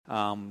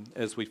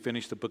as we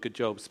finish the book of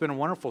Job. It's been a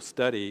wonderful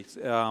study.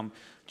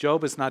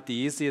 Job is not the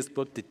easiest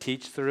book to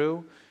teach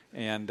through,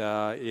 and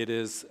it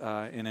is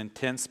an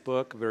intense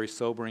book, a very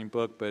sobering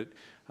book, but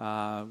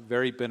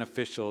very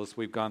beneficial as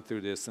we've gone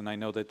through this. And I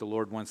know that the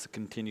Lord wants to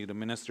continue to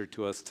minister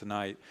to us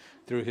tonight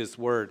through His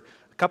Word.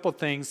 A couple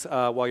things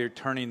while you're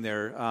turning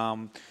there.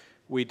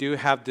 We do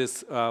have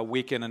this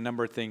weekend a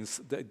number of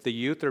things. The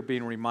youth are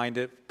being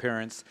reminded,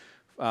 parents,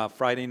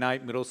 Friday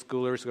night, middle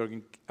schoolers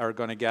are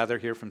going to gather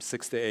here from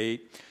 6 to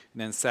 8. And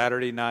then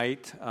Saturday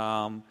night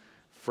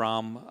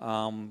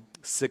from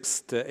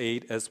 6 to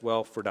 8 as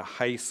well for the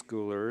high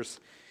schoolers.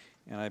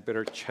 And I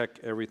better check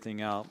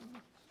everything out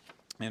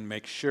and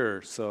make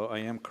sure. So I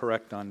am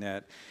correct on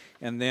that.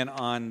 And then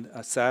on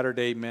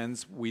Saturday,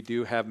 we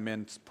do have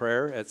men's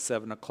prayer at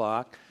 7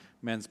 o'clock.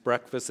 Men's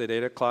breakfast at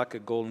 8 o'clock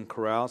at Golden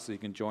Corral, so you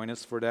can join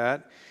us for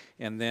that.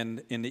 And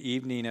then in the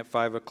evening at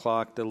 5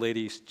 o'clock, the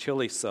ladies'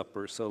 chili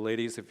supper. So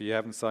ladies, if you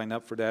haven't signed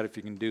up for that, if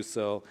you can do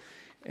so,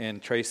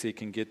 and Tracy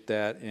can get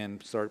that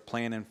and start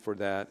planning for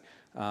that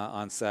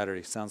on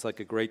Saturday. Sounds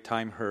like a great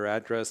time. Her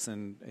address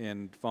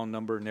and phone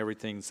number and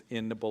everything's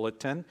in the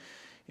bulletin.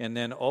 And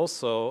then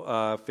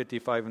also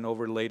 55 and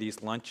over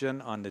ladies'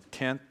 luncheon on the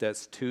 10th.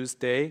 That's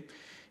Tuesday.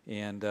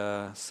 And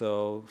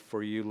so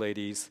for you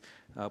ladies,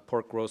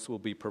 pork roast will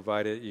be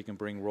provided. You can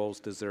bring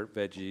rolls, dessert,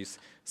 veggies.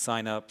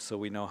 Sign up so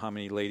we know how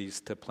many ladies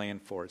to plan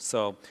for.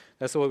 So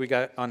that's what we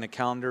got on the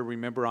calendar.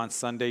 Remember on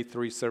Sunday,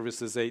 3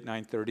 services, 8,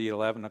 9:30,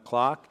 11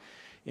 o'clock.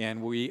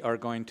 And we are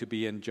going to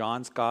be in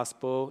John's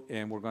Gospel,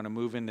 and we're going to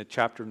move into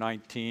chapter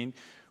 19.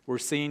 We're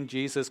seeing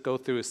Jesus go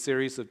through a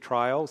series of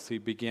trials. He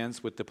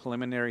begins with the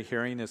preliminary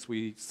hearing, as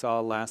we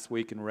saw last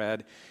week and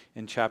read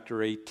in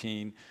chapter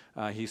 18.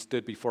 He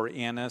stood before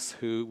Annas,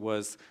 who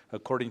was,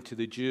 according to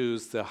the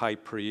Jews, the high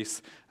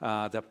priest,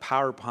 the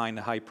power behind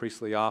the high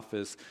priestly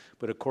office.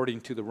 But according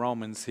to the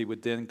Romans, he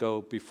would then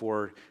go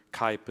before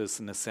Caiaphas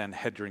and the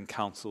Sanhedrin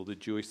Council, the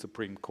Jewish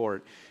Supreme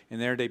Court.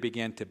 And there they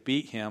began to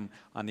beat him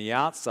on the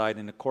outside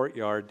in the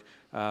courtyard.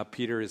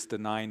 Peter is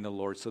denying the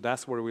Lord. So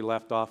that's where we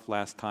left off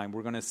last time.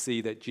 We're going to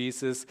see that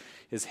Jesus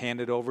is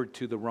handed over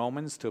to the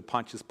Romans, to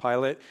Pontius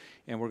Pilate,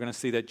 and we're going to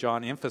see that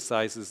John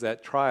emphasizes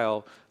that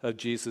trial of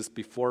Jesus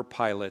before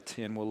Pilate,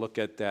 and we'll look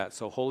at that.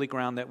 So holy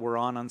ground that we're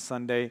on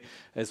Sunday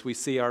as we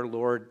see our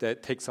Lord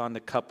that takes on the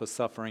cup of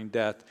suffering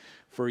death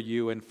for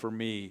you and for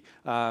me.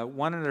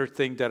 One other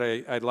thing that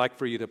I'd like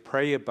for you to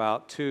pray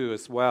about too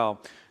as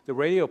well. The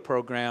radio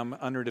program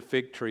Under the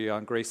Fig Tree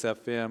on Grace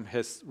FM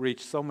has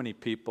reached so many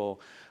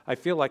people. I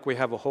feel like we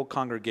have a whole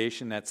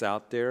congregation that's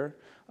out there,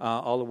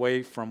 all the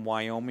way from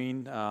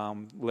Wyoming,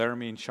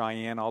 Laramie and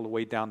Cheyenne, all the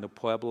way down to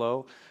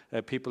Pueblo,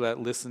 people that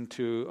listen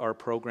to our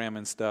program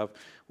and stuff.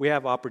 We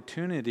have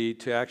opportunity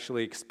to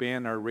actually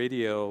expand our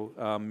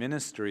radio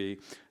ministry.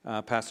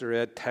 Pastor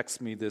Ed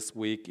texted me this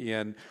week,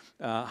 and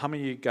how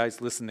many of you guys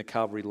listen to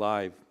Calvary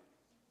Live?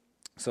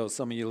 So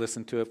some of you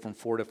listen to it from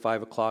 4 to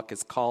 5 o'clock.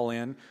 It's call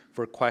in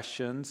for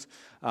questions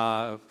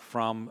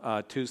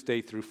from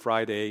Tuesday through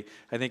Friday.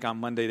 I think on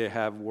Monday they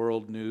have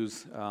world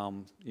news,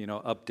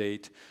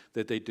 update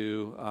that they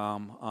do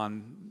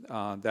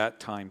on that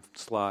time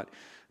slot.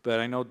 But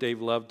I know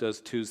Dave Love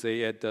does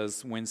Tuesday, Ed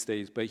does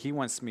Wednesdays, but he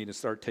wants me to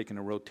start taking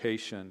a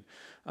rotation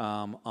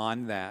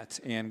on that.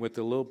 And with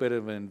a little bit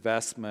of an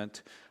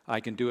investment, I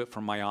can do it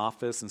from my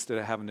office instead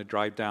of having to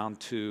drive down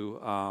to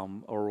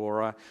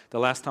Aurora. The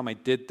last time I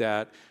did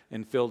that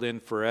and filled in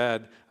for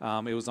Ed,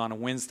 it was on a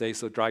Wednesday,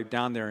 so drive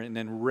down there and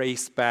then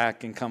race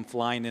back and come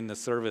flying into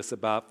service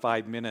about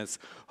 5 minutes,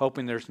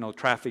 hoping there's no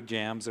traffic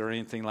jams or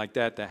anything like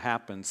that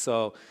happens.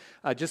 So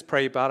just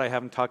pray about it. I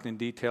haven't talked in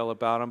detail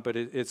about them, but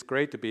it's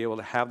great to be able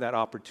to have that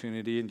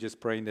opportunity and just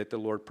praying that the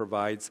Lord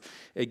provides.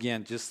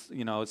 Again,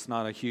 it's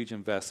not a huge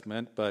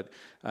investment, but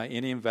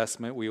any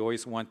investment, we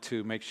always want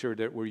to make sure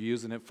that we're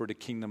using it for the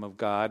kingdom of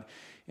God.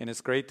 And it's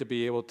great to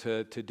be able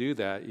to do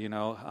that,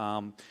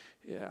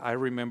 I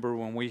remember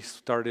when we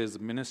started as a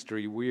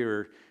ministry,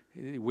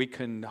 we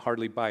couldn't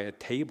hardly buy a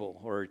table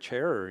or a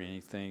chair or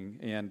anything.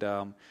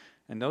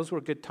 And those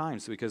were good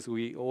times because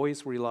we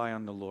always rely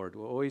on the Lord.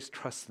 We're always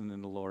trusting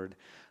in the Lord.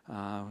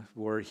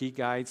 Where He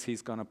guides,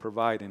 He's going to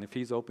provide. And if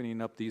He's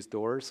opening up these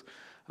doors,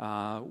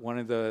 one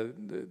of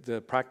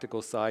the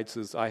practical sides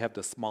is I have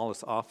the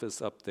smallest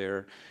office up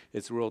there.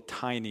 It's real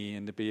tiny,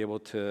 and to be able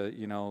to,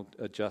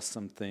 adjust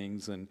some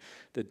things. And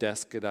the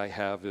desk that I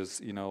have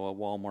is, a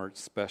Walmart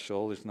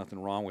special. There's nothing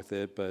wrong with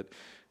it, but,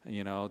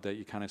 that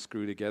you kind of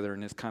screw together,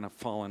 and it's kind of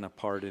falling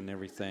apart and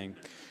everything.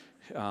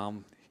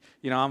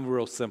 I'm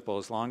real simple.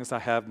 As long as I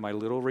have my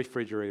little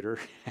refrigerator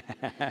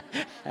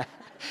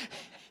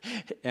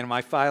and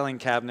my filing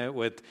cabinet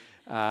with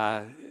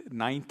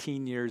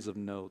 19 years of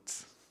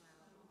notes,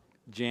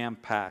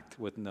 jam-packed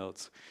with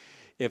notes.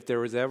 If there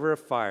was ever a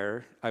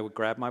fire, I would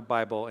grab my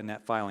Bible in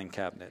that filing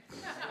cabinet.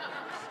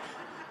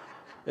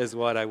 Is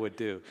what I would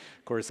do.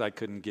 Of course, I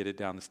couldn't get it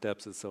down the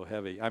steps. It's so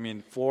heavy.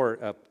 For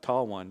a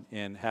tall one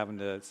and having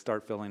to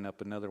start filling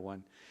up another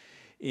one.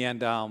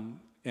 And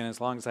And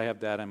as long as I have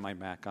that on my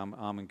Mac,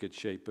 I'm in good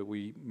shape. But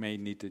we may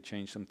need to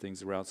change some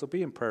things around. So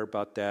be in prayer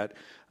about that.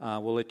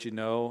 We'll let you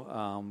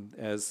know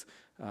as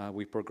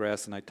we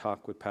progress, and I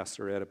talk with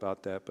Pastor Ed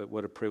about that. But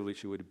what a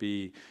privilege it would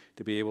be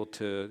to be able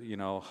to,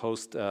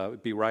 host,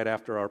 be right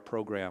after our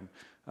program.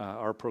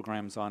 Our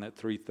program's on at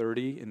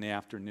 3:30 in the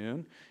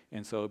afternoon,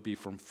 and so it'd be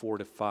from 4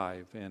 to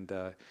 5. And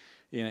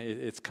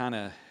it's kind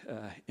of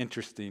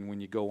interesting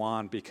when you go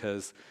on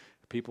because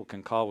people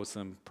can call with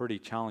some pretty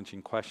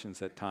challenging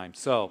questions at times.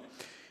 So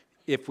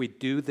if we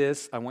do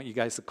this, I want you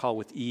guys to call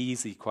with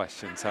easy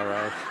questions, all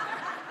right?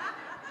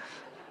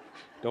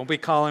 Don't be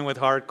calling with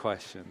hard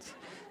questions,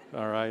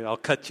 all right? I'll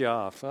cut you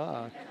off.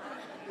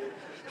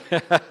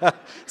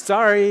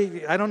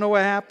 Sorry, I don't know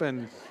what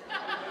happened.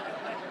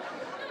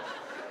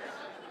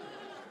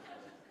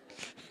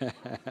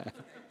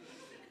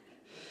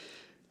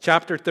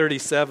 Chapter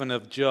 37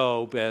 of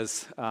Job,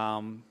 as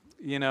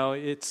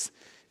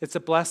it's a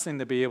blessing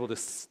to be able to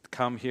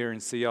come here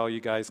and see all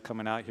you guys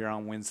coming out here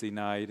on Wednesday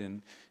night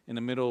and in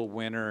the middle of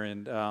winter.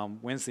 And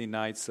Wednesday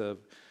nights have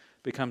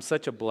become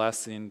such a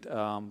blessing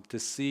to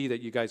see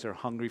that you guys are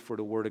hungry for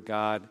the Word of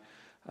God,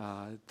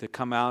 to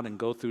come out and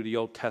go through the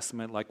Old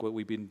Testament like what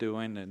we've been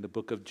doing in the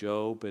book of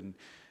Job. And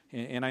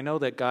I know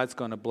that God's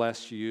going to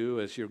bless you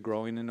as you're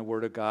growing in the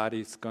Word of God.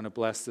 He's going to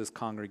bless this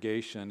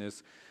congregation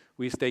as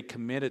we stay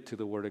committed to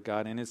the Word of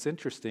God. And it's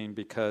interesting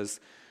because,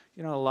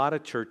 a lot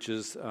of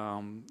churches,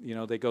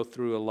 they go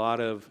through a lot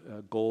of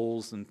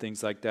goals and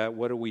things like that.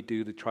 What do we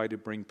do to try to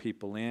bring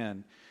people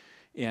in?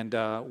 And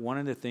one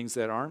of the things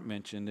that aren't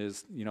mentioned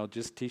is,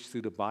 just teach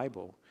through the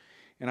Bible.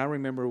 And I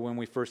remember when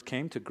we first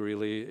came to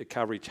Greeley at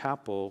Calvary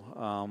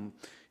Chapel,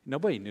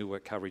 nobody knew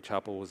what Calvary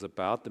Chapel was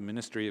about, the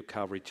ministry of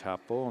Calvary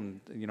Chapel,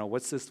 and,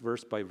 what's this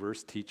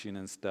verse-by-verse teaching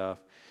and stuff.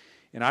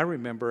 And I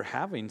remember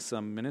having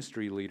some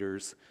ministry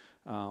leaders,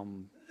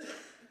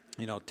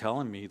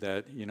 telling me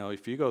that,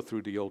 if you go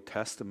through the Old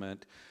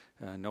Testament,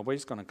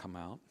 nobody's going to come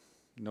out,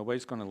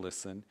 nobody's going to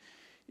listen.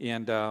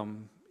 And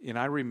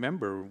I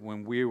remember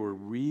when we were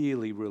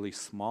really, really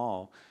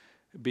small,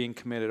 being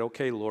committed,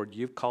 okay, Lord,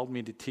 you've called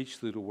me to teach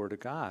through the Word of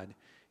God.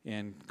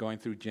 And going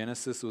through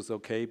Genesis was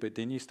okay, but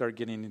then you start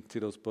getting into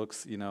those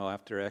books,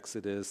 after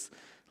Exodus,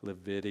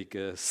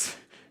 Leviticus,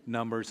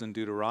 Numbers, and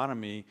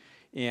Deuteronomy.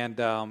 And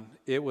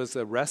it was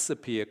a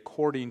recipe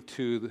according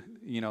to,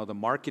 the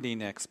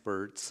marketing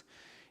experts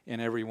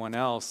and everyone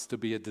else to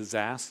be a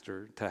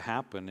disaster to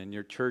happen. And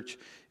your church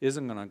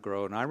isn't going to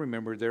grow. And I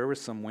remember there were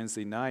some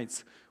Wednesday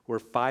nights where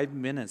 5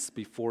 minutes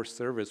before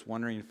service,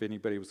 wondering if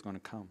anybody was going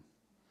to come.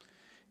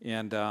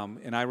 And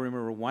I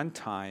remember one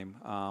time,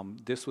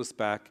 this was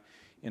back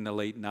in the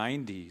late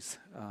 90s,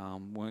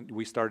 when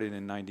we started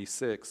in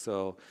 96,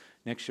 so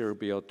next year will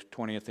be our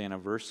 20th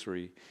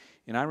anniversary.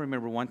 And I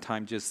remember one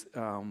time just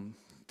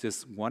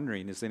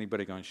wondering, is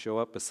anybody going to show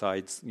up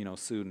besides,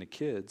 Sue and the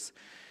kids?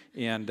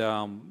 And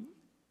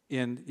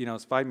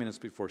it's 5 minutes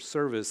before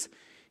service,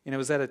 and it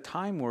was at a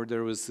time where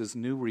there was this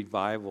new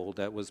revival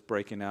that was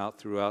breaking out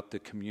throughout the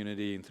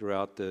community and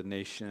throughout the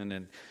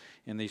nation,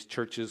 and these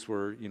churches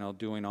were,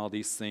 doing all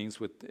these things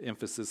with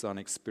emphasis on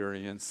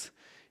experience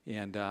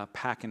and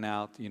packing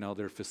out,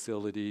 their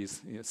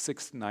facilities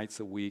 6 nights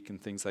a week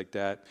and things like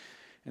that.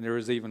 And there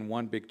was even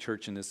one big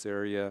church in this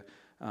area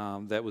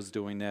that was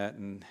doing that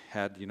and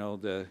had,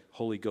 the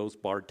Holy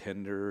Ghost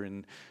bartender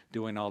and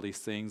doing all these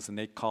things. And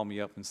they'd call me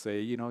up and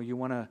say, you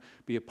want to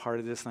be a part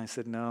of this? And I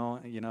said, no,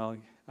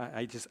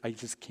 I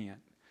just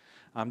can't.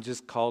 I'm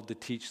just called to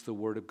teach the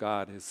Word of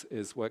God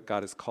is what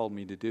God has called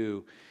me to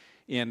do.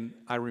 And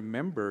I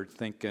remember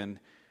thinking,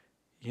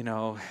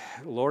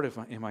 Lord,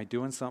 am I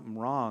doing something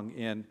wrong?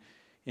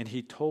 And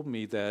he told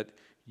me that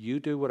you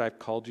do what I've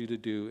called you to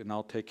do, and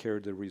I'll take care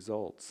of the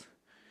results.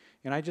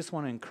 And I just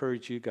want to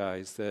encourage you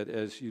guys that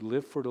as you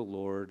live for the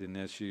Lord and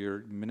as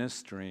you're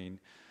ministering,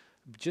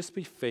 just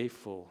be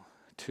faithful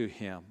to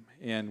Him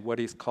and what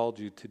He's called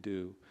you to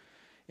do,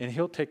 and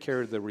He'll take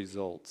care of the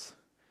results.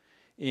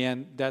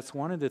 And that's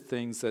one of the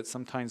things that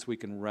sometimes we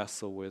can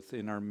wrestle with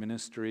in our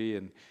ministry,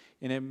 and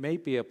it may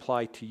be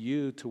applied to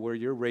you to where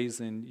you're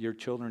raising your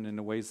children in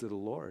the ways of the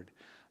Lord.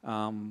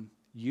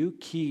 You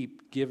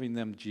keep giving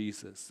them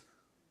Jesus,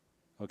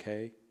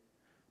 okay?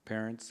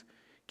 Parents,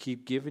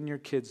 keep giving your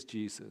kids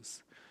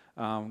Jesus,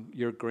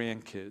 your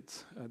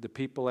grandkids, the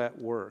people at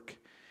work,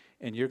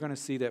 and you're going to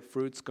see that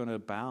fruit's going to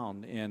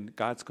abound, and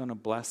God's going to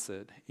bless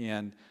it.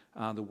 And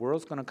the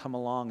world's going to come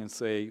along and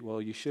say, well,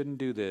 you shouldn't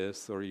do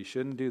this, or you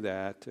shouldn't do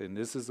that, and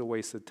this is a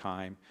waste of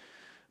time.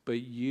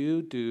 But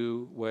you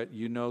do what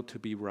you know to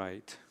be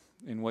right,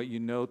 and what you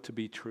know to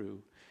be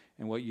true,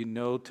 and what you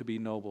know to be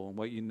noble, and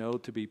what you know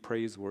to be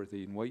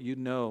praiseworthy, and what you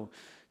know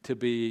to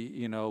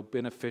be,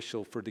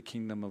 beneficial for the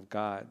kingdom of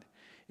God.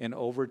 And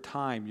over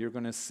time, you're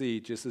going to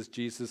see, just as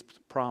Jesus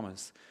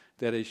promised,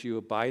 that as you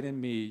abide in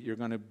me, you're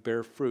going to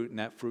bear fruit, and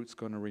that fruit's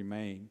going to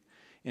remain.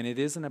 And it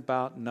isn't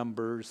about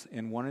numbers.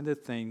 And one of the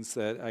things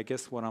that I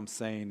guess what I'm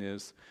saying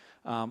is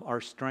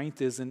our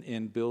strength isn't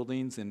in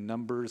buildings and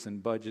numbers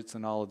and budgets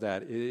and all of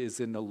that. It is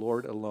in the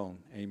Lord alone.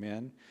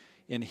 Amen.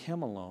 In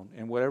Him alone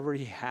and whatever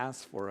He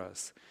has for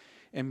us.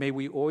 And may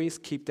we always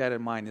keep that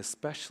in mind,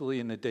 especially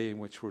in the day in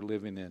which we're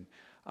living in.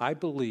 I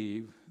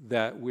believe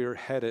that we're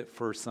headed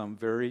for some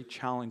very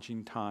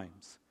challenging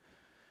times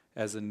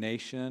as a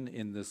nation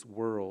in this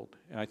world.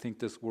 And I think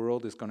this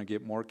world is going to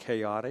get more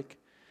chaotic.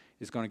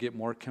 It's going to get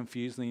more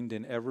confusing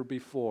than ever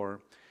before.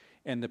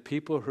 And the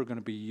people who are going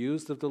to be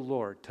used of the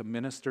Lord to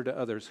minister to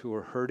others who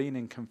are hurting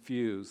and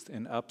confused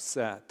and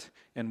upset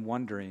and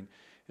wondering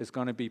is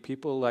going to be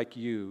people like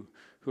you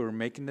who are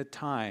making the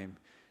time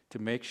to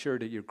make sure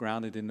that you're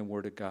grounded in the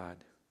Word of God.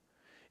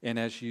 And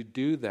as you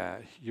do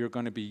that, you're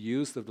going to be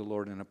used of the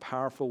Lord in a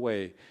powerful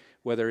way,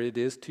 whether it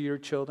is to your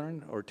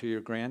children or to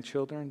your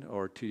grandchildren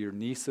or to your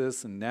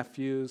nieces and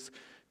nephews,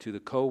 to the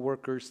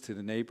co-workers, to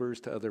the neighbors,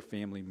 to other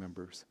family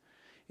members.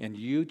 And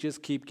you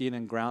just keep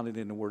getting grounded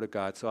in the Word of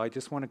God. So I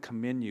just want to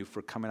commend you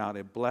for coming out.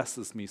 It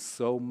blesses me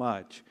so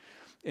much.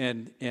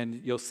 And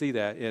you'll see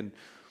that. And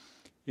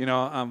you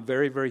know, I'm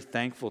very, very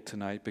thankful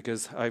tonight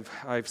because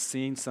I've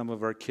seen some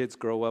of our kids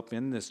grow up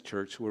in this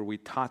church where we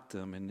taught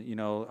them. And, you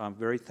know, I'm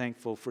very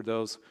thankful for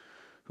those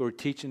who are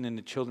teaching in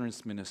the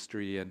children's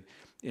ministry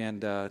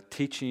and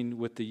teaching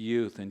with the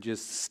youth and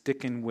just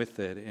sticking with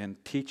it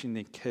and teaching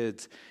the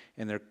kids.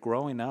 And they're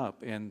growing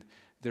up and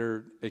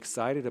they're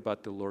excited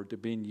about the Lord. They're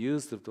being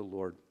used of the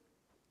Lord.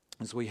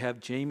 As we have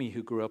Jamie,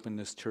 who grew up in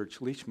this church,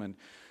 Leachman,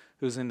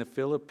 who's in the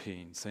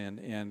Philippines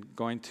and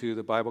going to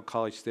the Bible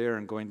college there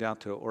and going down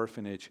to an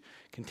orphanage.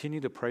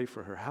 Continue to pray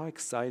for her. How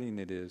exciting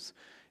it is.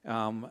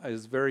 I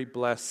was very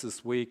blessed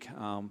this week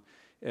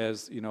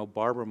as, you know,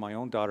 Barbara, my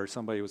own daughter,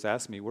 somebody was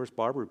asking me, where's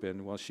Barbara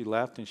been? Well, she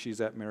left and she's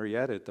at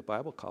Marietta at the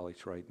Bible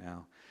college right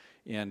now.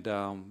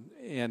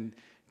 And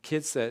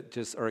kids that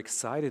just are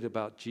excited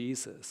about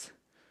Jesus.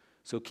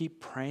 So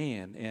keep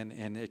praying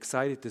and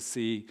excited to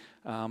see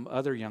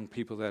other young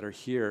people that are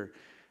here,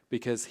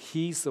 because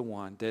he's the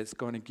one that's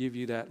going to give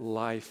you that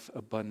life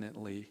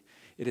abundantly.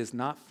 It is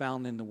not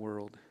found in the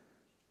world.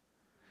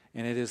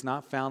 And it is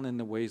not found in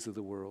the ways of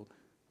the world.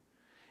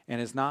 And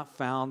it's not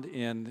found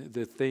in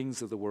the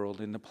things of the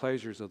world, in the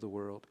pleasures of the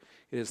world.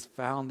 It is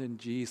found in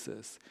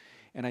Jesus.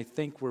 And I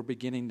think we're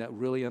beginning to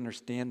really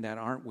understand that,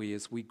 aren't we,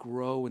 as we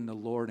grow in the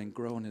Lord and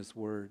grow in His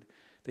Word,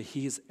 that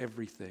He is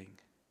everything.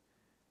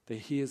 That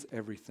He is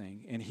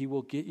everything. And He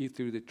will get you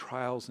through the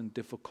trials and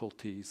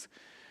difficulties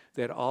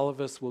that all of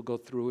us will go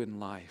through in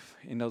life.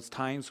 In those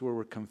times where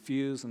we're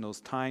confused, in those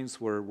times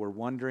where we're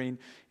wondering,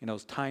 in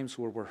those times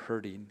where we're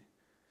hurting,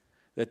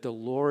 that the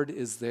Lord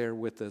is there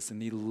with us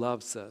and He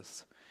loves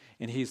us.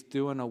 And He's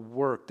doing a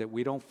work that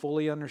we don't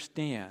fully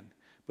understand,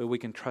 but we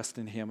can trust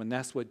in Him. And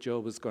that's what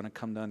Job is going to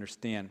come to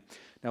understand.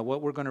 Now,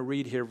 what we're going to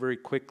read here very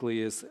quickly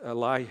is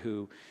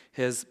Elihu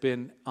has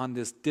been on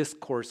this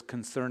discourse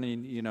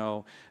concerning,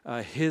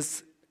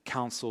 his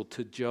counsel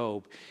to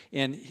Job.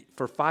 And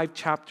for 5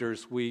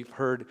 chapters, we've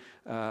heard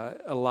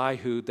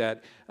Elihu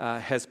that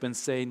has been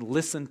saying,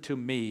 listen to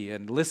me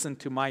and listen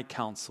to my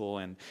counsel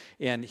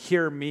and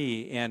hear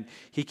me. And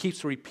he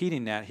keeps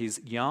repeating that.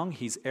 He's young,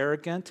 he's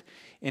arrogant.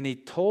 And he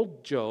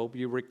told Job,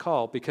 you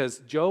recall, because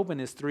Job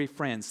and his 3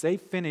 friends, they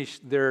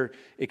finished their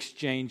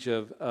exchange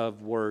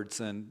of words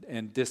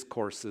and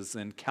discourses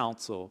and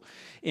counsel.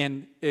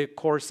 And of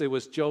course, it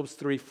was Job's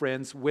 3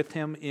 friends with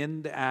him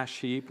in the ash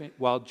heap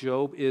while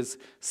Job is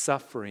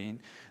suffering,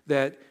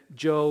 that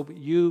Job,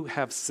 you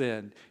have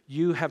sinned.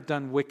 You have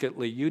done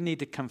wickedly. You need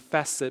to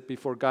confess it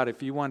before God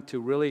if you want to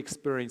really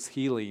experience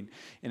healing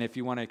and if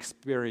you want to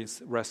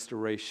experience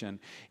restoration.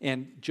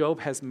 And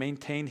Job has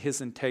maintained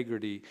his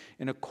integrity.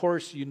 And of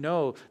course, you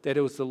know that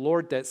it was the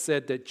Lord that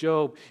said that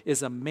Job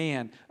is a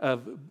man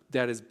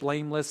that is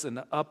blameless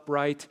and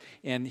upright,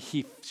 and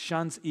he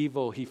shuns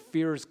evil. He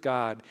fears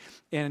God.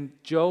 And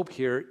Job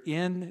here,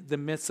 in the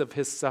midst of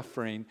his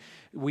suffering,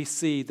 we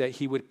see that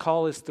he would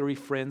call his 3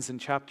 friends in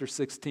chapter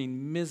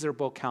 16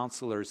 miserable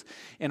counselors.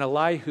 And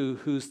Elihu,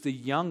 who's the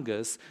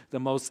youngest, the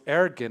most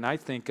arrogant, I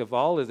think, of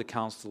all of the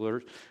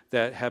counselors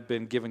that have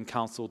been given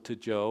counsel to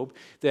Job,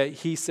 that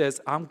he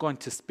says, I'm going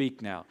to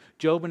speak now.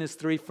 Job and his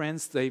 3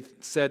 friends, they've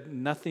said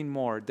nothing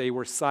more. They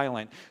were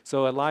silent.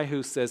 So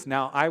Elihu says,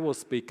 now I will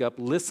speak up.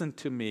 Listen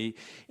to me.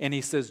 And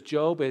he says,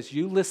 Job, as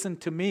you listen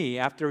to me,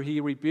 after he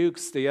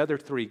rebukes the other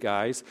 3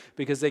 guys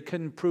because they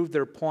couldn't prove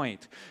their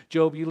point.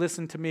 Job, you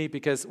listen to me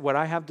because what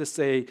I have to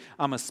say,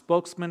 I'm a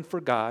spokesman for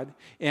God,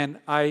 and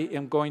I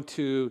am going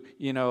to,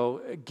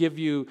 give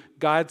you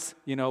God's,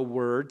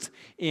 words.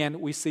 And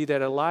we see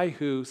that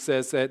Elihu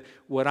says that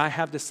what I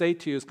have to say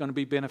to you is going to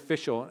be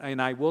beneficial,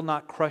 and I will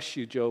not crush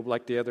you, Job,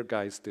 like the other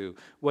guys do.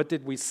 What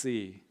did we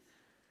see?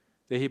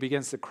 That he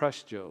begins to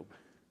crush Job.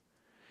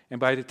 And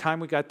by the time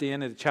we got to the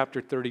end of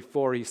chapter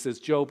 34, he says,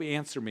 Job,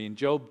 answer me. And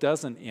Job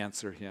doesn't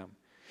answer him.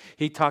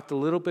 He talked a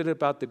little bit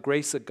about the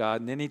grace of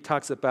God, and then he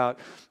talks about,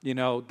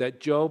 that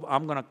Job,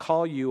 I'm going to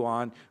call you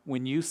on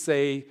when you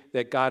say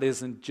that God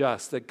isn't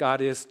just, that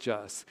God is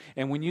just.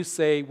 And when you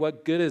say,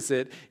 what good is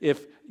it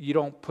if you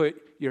don't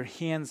put your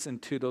hands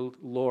into the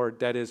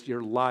Lord, that is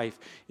your life,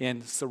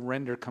 and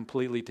surrender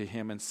completely to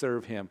Him and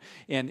serve Him.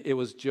 And it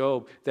was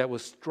Job that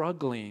was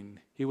struggling.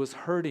 He was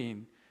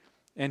hurting.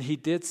 And he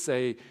did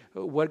say,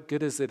 what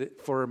good is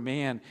it for a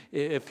man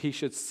if he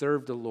should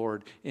serve the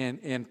Lord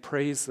and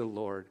praise the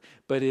Lord?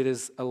 But it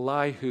is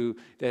Elihu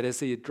that as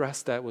he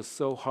addressed that was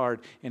so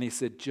hard. And he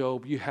said,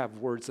 Job, you have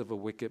words of a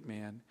wicked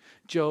man.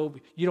 Job,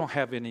 you don't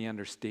have any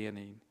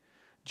understanding.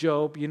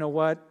 Job, you know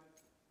what?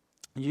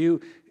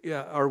 You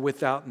are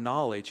without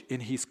knowledge.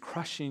 And he's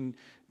crushing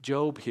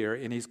Job here,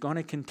 and he's going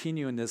to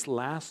continue in this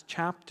last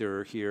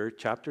chapter here,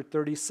 chapter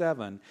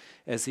 37,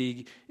 as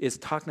he is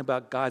talking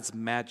about God's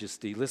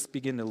majesty. Let's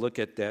begin to look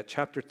at that.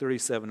 Chapter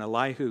 37,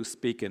 Elihu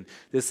speaking.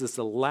 This is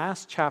the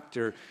last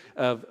chapter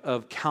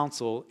of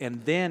counsel,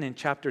 and then in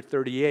chapter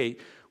 38,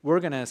 we're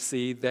going to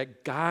see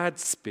that God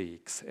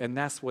speaks. And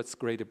that's what's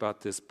great about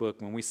this book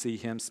when we see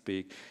him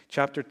speak.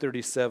 Chapter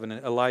 37,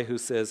 Elihu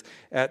says,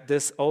 at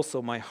this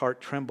also my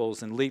heart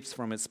trembles and leaps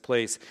from its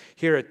place.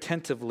 Hear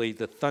attentively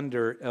the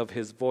thunder of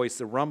his voice,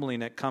 the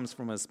rumbling that comes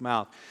from his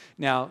mouth.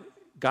 Now,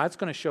 God's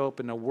going to show up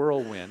in a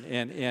whirlwind,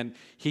 and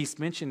he's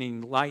mentioning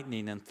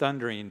lightning and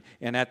thundering,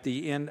 and at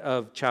the end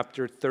of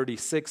chapter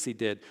 36 he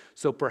did.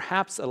 So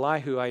perhaps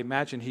Elihu, I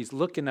imagine he's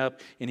looking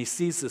up and he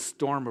sees the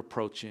storm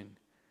approaching.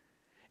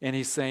 And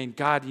he's saying,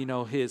 God, you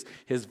know, his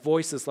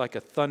voice is like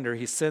a thunder.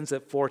 He sends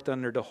it forth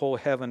under the whole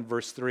heaven,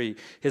 verse 3.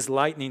 His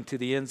lightning to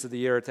the ends of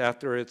the earth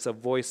after its a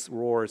voice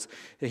roars.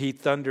 He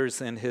thunders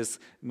in his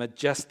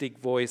majestic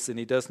voice, and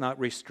he does not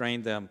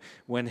restrain them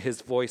when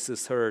his voice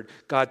is heard.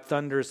 God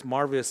thunders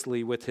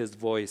marvelously with his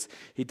voice.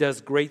 He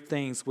does great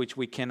things which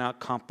we cannot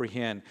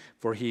comprehend.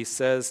 For he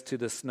says to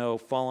the snow,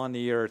 fall on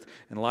the earth,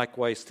 and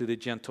likewise to the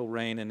gentle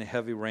rain and the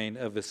heavy rain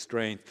of his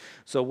strength.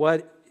 So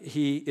what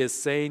he is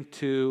saying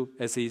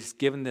as he's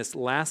given this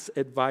last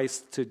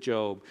advice to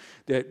Job,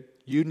 that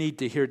you need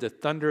to hear the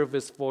thunder of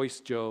his voice,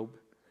 Job.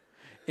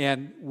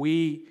 And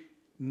we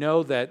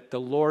know that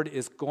the Lord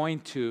is going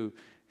to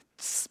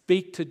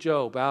speak to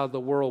Job out of the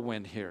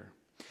whirlwind here.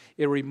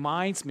 It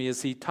reminds me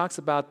as he talks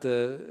about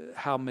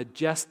how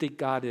majestic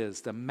God is,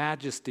 the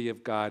majesty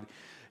of God.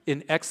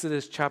 In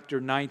Exodus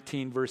chapter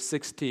 19, verse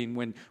 16,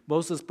 when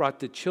Moses brought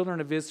the children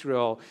of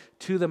Israel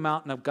to the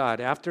mountain of God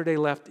after they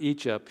left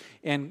Egypt,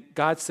 and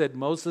God said,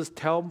 Moses,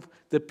 tell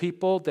the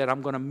people that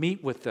I'm going to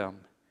meet with them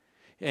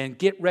and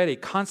get ready,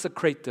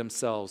 consecrate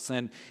themselves.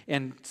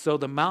 And so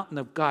the mountain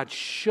of God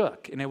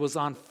shook, and it was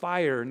on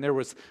fire, and there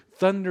was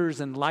thunders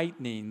and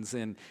lightnings,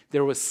 and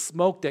there was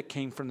smoke that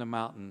came from the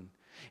mountain.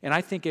 And I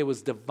think it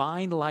was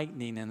divine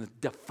lightning and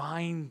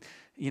divine,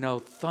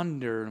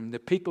 thunder. And the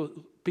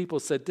people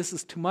said, this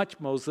is too much,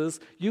 Moses.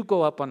 You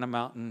go up on the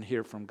mountain and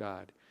hear from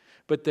God.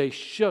 But they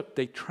shook,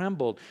 they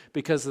trembled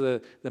because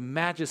of the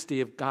majesty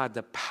of God,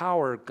 the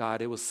power of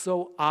God. It was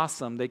so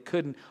awesome, they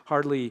couldn't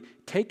hardly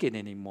take it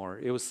anymore.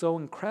 It was so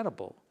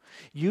incredible.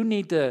 You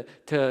need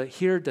to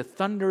hear the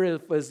thunder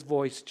of his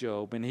voice,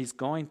 Job, and he's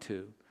going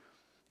to.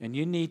 And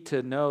you need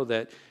to know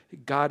that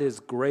God is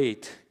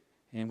great,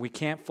 and we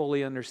can't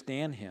fully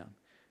understand him.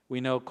 We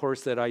know, of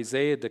course, that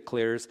Isaiah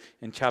declares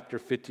in chapter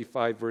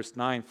 55, verse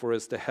 9, for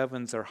as the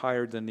heavens are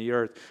higher than the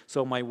earth,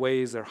 so my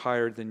ways are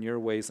higher than your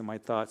ways and my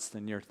thoughts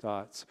than your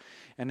thoughts.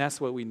 And that's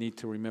what we need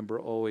to remember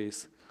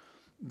always,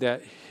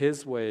 that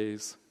his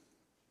ways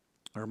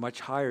are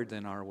much higher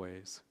than our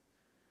ways.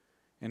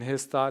 And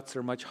his thoughts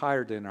are much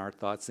higher than our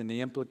thoughts. And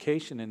the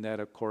implication in that,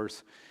 of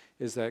course,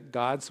 is that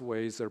God's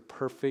ways are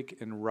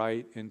perfect and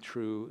right and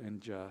true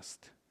and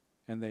just.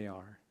 And they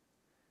are.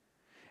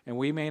 And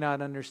we may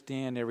not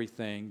understand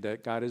everything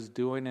that God is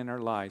doing in our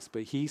lives,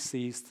 but he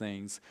sees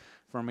things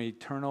from an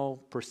eternal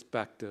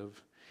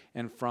perspective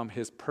and from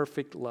his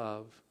perfect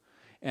love,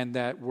 and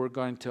that we're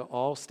going to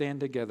all stand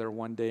together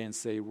one day and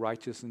say,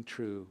 righteous and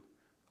true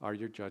are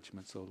your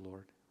judgments, O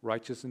Lord.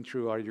 Righteous and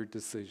true are your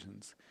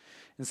decisions.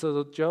 And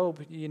so,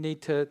 Job, you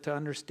need to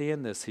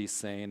understand this, he's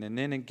saying. And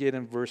then again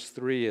in verse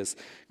 3, as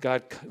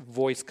God's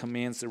voice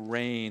commands the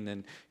rain,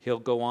 and he'll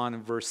go on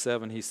in verse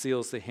 7, he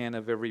seals the hand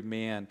of every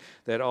man,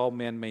 that all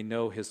men may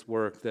know his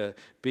work. The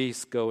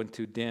beasts go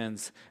into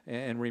dens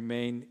and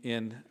remain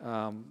in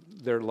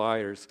their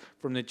lairs.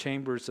 From the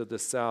chambers of the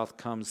south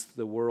comes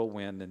the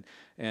whirlwind,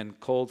 and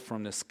cold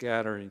from the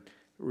scattering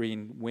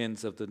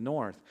winds of the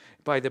north.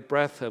 By the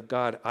breath of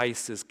God,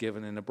 ice is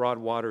given, and the broad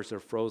waters are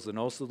frozen.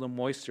 Also the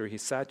moisture, he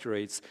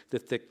saturates the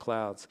thick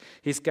clouds.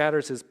 He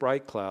scatters his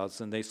bright clouds,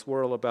 and they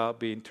swirl about,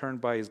 being turned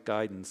by his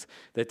guidance,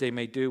 that they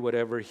may do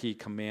whatever he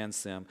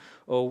commands them.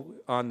 Oh,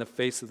 on the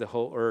face of the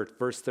whole earth.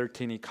 Verse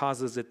 13, he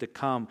causes it to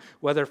come,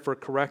 whether for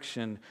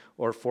correction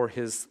or for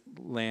his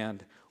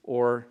land,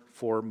 or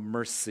for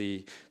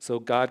mercy. So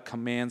God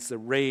commands the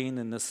rain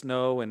and the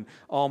snow, and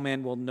all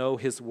men will know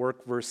his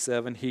work. Verse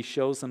 7, he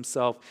shows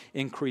himself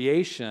in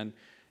creation,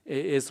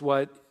 is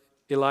what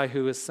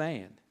Elihu is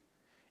saying.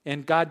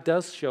 And God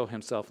does show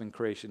himself in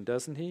creation,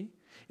 doesn't he?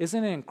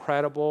 Isn't it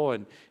incredible?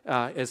 And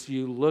as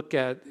you look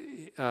at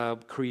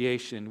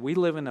creation, we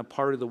live in a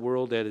part of the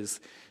world that is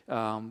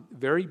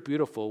very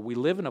beautiful. We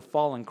live in a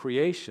fallen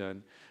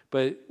creation,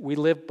 But we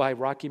live by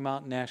Rocky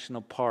Mountain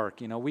National Park.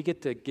 We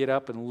get to get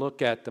up and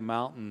look at the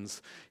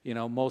mountains,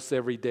 most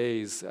every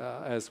days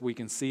as we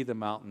can see the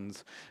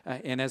mountains.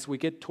 And as we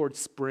get towards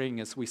spring,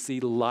 as we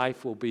see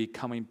life will be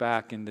coming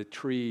back in the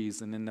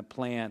trees and in the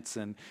plants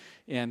and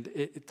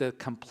the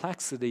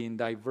complexity and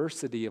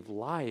diversity of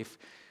life,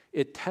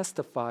 it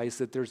testifies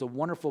that there's a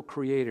wonderful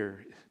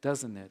creator,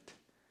 doesn't it?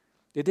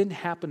 It didn't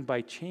happen by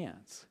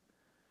chance.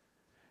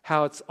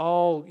 How it's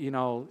all,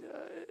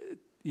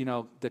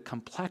 the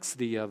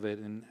complexity of it,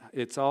 and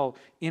it's all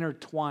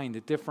intertwined,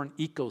 the different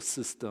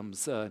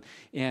ecosystems,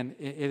 and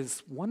it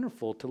is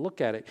wonderful to look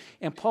at it.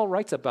 And Paul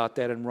writes about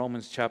that in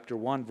Romans chapter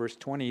 1, verse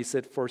 20. He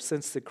said, "For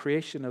since the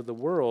creation of the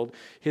world,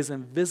 his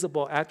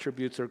invisible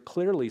attributes are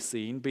clearly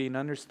seen, being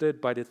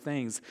understood by the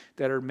things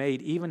that are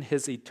made, even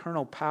his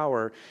eternal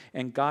power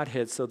and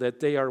Godhead, so that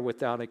they are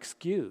without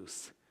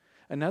excuse."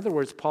 In other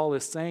words, Paul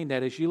is saying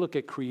that as you look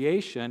at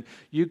creation,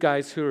 you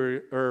guys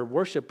who are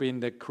worshiping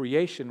the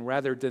creation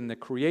rather than the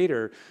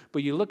creator,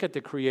 but you look at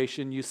the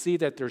creation, you see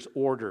that there's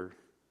order,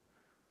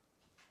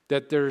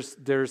 that there's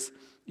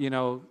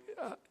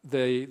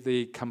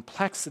the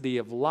complexity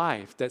of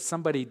life, that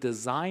somebody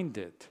designed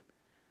it,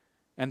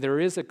 and there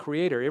is a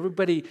creator.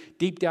 Everybody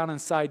deep down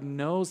inside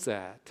knows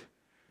that.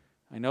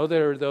 I know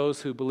there are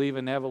those who believe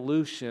in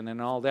evolution and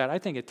all that. I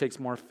think it takes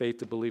more faith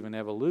to believe in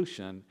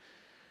evolution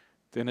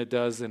than it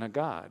does in a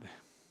God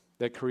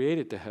that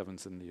created the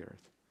heavens and the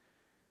earth.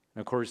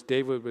 And of course,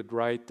 David would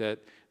write that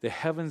the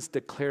heavens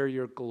declare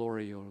your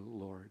glory, O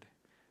Lord.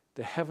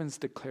 The heavens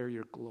declare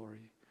your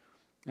glory.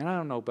 And I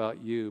don't know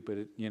about you,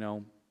 but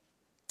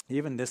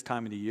even this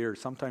time of the year,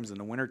 sometimes in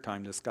the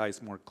wintertime, the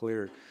sky's more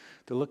clear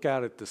to look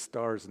out at the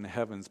stars in the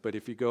heavens. But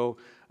if you go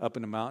up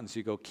in the mountains,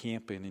 you go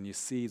camping, and you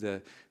see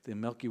the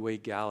Milky Way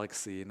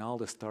galaxy and all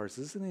the stars.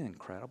 Isn't it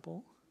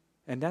incredible?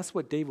 And that's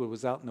what David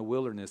was out in the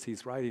wilderness.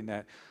 He's writing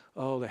that,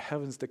 the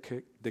heavens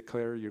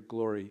declare your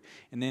glory.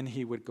 And then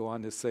he would go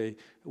on to say,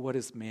 what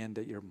is man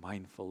that you're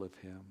mindful of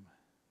him?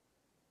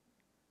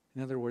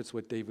 In other words,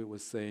 what David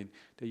was saying,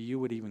 that you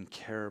would even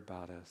care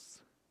about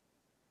us.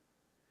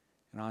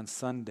 And on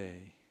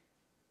Sunday,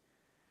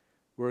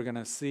 we're going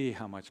to see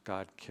how much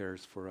God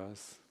cares for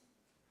us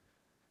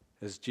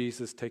as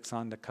Jesus takes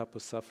on the cup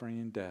of suffering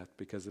and death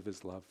because of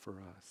his love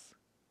for us.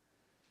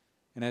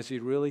 And as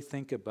you really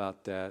think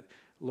about that,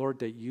 Lord,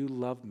 that you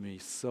loved me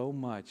so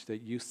much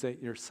that you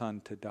sent your son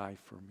to die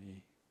for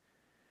me.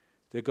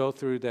 To go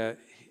through that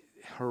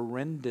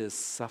horrendous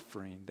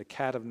suffering, the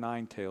cat of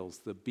nine tails,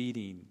 the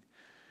beating,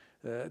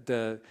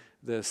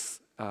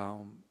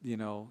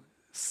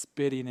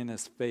 spitting in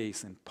his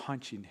face and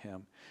punching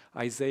him.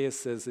 Isaiah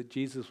says that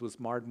Jesus was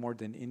marred more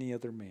than any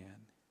other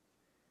man.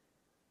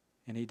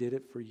 And he did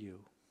it for you.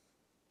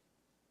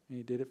 And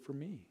he did it for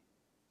me.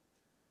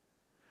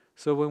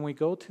 So when we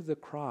go to the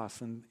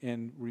cross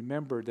and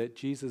remember that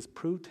Jesus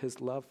proved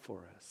his love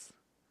for us,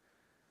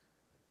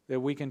 that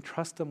we can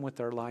trust him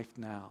with our life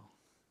now,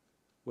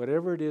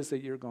 whatever it is that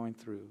you're going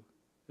through,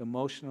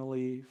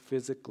 emotionally,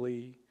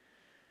 physically,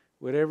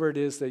 whatever it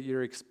is that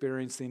you're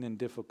experiencing in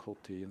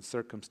difficulty and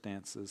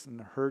circumstances and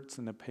the hurts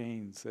and the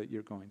pains that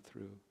you're going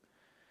through,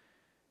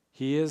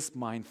 he is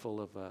mindful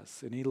of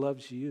us and he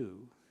loves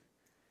you,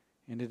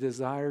 and he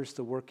desires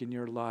to work in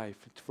your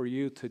life for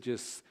you to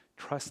just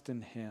trust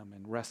in him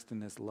and rest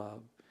in his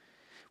love.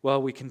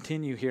 Well, we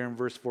continue here in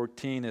verse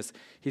 14 as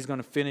he's going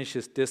to finish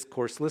his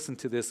discourse. Listen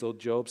to this, O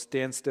Job.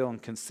 Stand still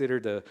and consider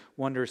the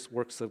wondrous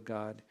works of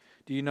God.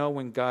 Do you know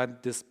when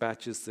God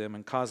dispatches them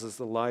and causes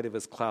the light of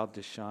his cloud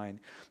to shine?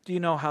 Do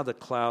you know how the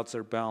clouds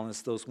are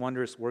balanced, those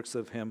wondrous works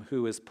of him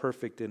who is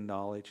perfect in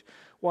knowledge?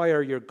 Why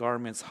are your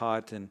garments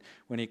hot, and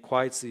when he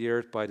quiets the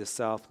earth by the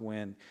south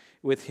wind?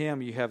 With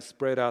him you have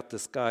spread out the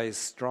skies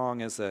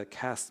strong as a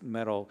cast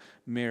metal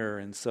mirror.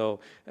 And so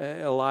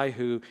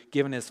Elihu,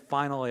 giving his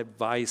final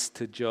advice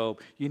to Job,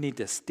 you need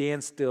to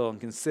stand still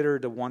and consider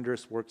the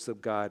wondrous works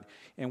of God.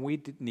 And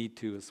we need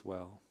to as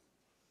well.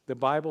 The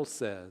Bible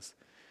says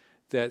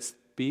that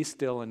be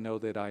still and know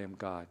that I am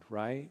God,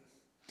 right?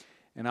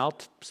 And I'll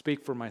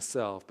speak for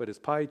myself, but it's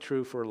probably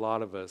true for a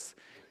lot of us.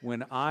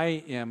 When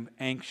I am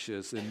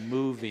anxious and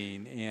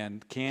moving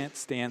and can't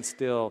stand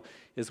still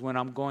is when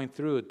I'm going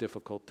through a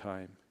difficult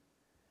time.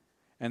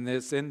 And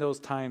it's in those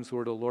times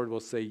where the Lord will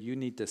say, you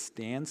need to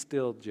stand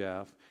still,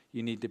 Jeff.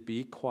 You need to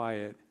be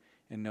quiet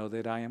and know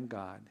that I am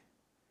God.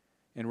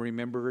 And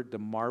remember the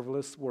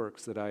marvelous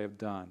works that I have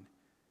done.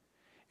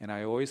 And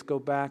I always go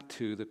back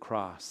to the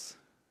cross,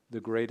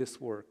 the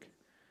greatest work,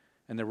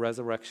 and the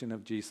resurrection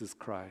of Jesus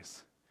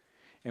Christ.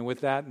 And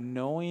with that,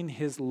 knowing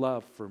his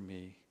love for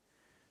me,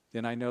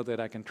 then I know that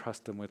I can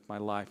trust him with my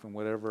life and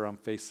whatever I'm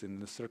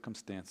facing, the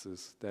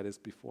circumstances that is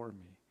before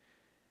me.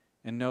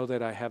 And know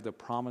that I have the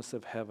promise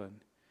of heaven.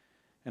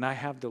 And I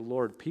have the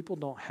Lord. People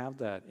don't have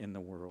that in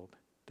the world,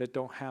 that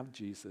don't have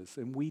Jesus.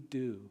 And we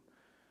do.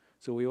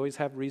 So we always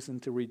have reason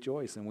to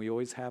rejoice, and we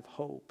always have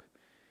hope.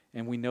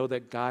 And we know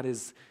that God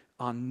is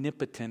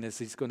omnipotent, as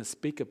he's going to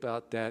speak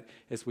about that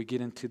as we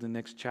get into the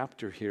next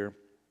chapter here.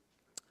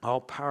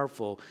 All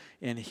powerful,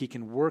 and he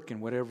can work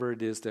in whatever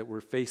it is that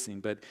we're facing.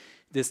 But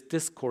This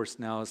discourse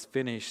now is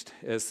finished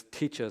as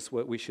teach us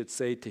what we should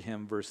say to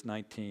him, verse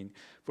 19.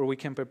 For we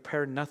can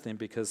prepare nothing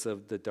because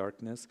of the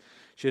darkness.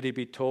 Should he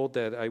be told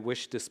that I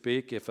wish to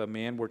speak? If a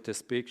man were to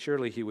speak,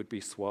 surely he would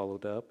be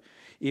swallowed up.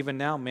 Even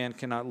now man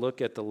cannot look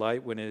at the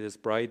light when it is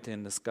bright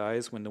in the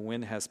skies, when the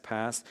wind has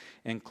passed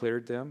and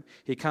cleared them.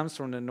 He comes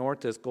from the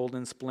north as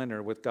golden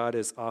splendor, with God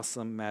as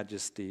awesome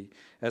majesty.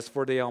 As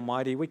for the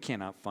Almighty, we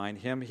cannot find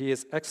him. He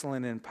is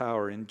excellent in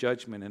power, in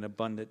judgment, and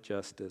abundant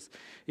justice.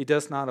 He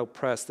does not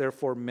oppress,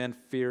 therefore men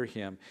fear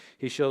him.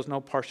 He shows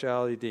no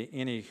partiality to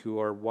any who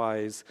are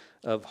wise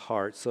of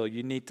heart. So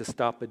you need to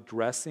stop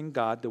addressing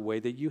God the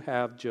way that you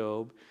have,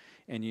 Job,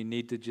 and you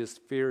need to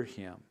just fear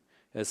him.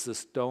 As the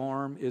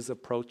storm is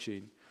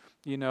approaching,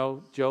 you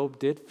know, Job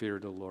did fear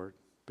the Lord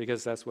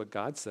because that's what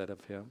God said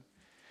of him.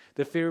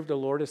 The fear of the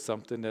Lord is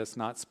something that's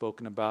not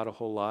spoken about a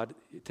whole lot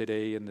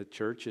today in the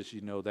church, as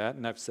you know that,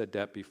 and I've said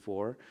that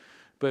before.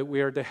 But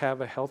we are to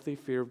have a healthy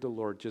fear of the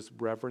Lord, just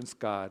reverence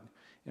God,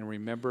 and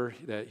remember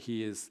that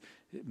he is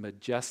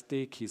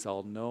majestic, he's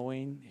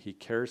all-knowing, he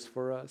cares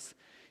for us.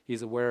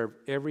 He's aware of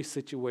every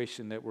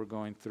situation that we're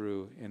going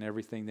through and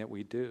everything that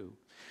we do.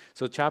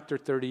 So chapter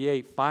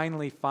 38,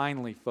 finally,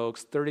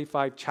 folks,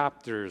 35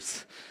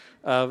 chapters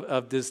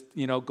of this,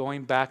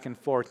 going back and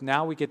forth.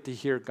 Now we get to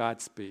hear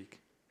God speak.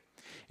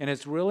 And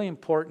it's really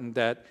important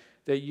that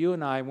you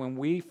and I, when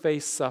we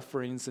face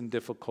sufferings and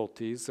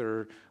difficulties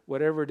or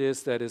whatever it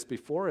is that is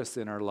before us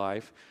in our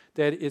life,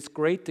 that it's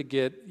great to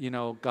get,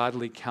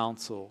 godly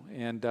counsel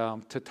and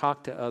to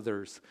talk to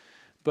others.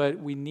 But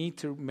we need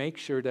to make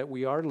sure that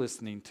we are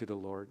listening to the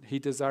Lord. He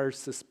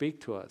desires to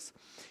speak to us.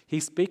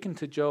 He's speaking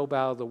to Job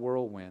out of the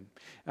whirlwind.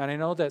 And I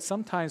know that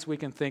sometimes we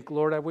can think,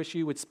 Lord, I wish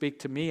you would speak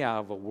to me out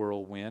of a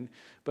whirlwind.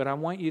 But I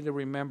want you to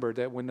remember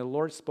that when the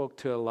Lord spoke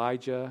to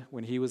Elijah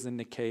when he was in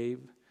the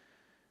cave,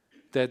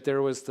 that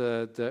there was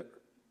the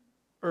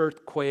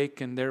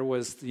earthquake and there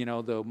was,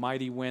 the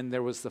mighty wind,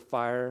 there was the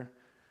fire.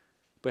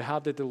 But how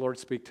did the Lord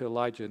speak to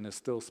Elijah in a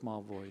still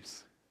small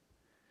voice?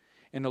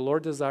 And the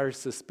Lord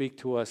desires to speak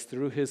to us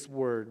through his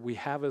word. We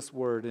have his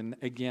word. And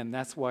again,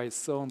 that's why it's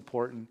so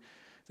important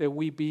that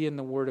we be in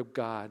the word of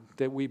God,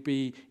 that we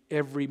be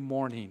every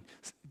morning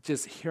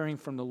just hearing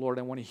from the Lord.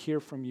 I want to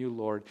hear from you,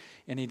 Lord.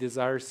 And he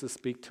desires to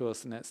speak to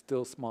us in that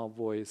still small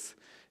voice.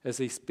 As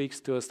he speaks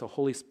to us, the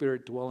Holy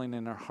Spirit dwelling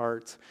in our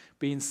hearts,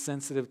 being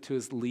sensitive to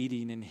his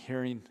leading and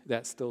hearing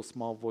that still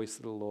small voice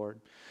of the Lord.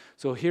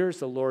 So here's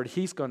the Lord.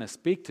 He's going to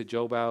speak to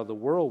Job out of the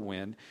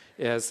whirlwind,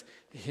 as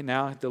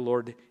now the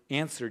Lord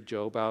answered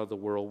Job out of the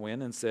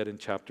whirlwind and said in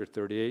chapter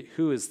 38,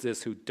 who is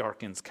this who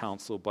darkens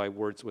counsel by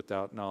words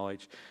without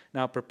knowledge?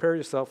 Now prepare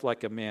yourself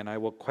like a man. I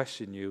will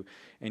question you,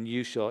 and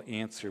you shall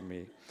answer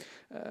me.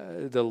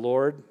 The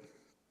Lord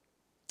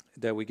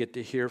that we get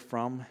to hear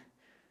from,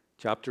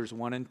 chapters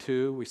 1 and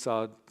 2, we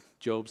saw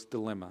Job's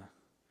dilemma.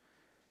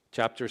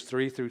 Chapters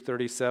 3 through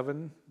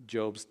 37,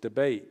 Job's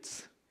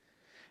debates.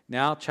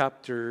 Now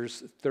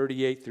chapters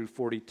 38 through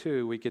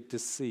 42, we get to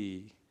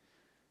see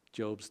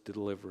Job's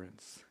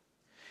deliverance.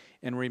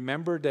 And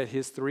remember that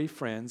his three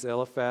friends,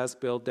 Eliphaz,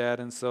 Bildad,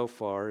 and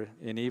Zophar,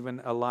 and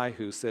even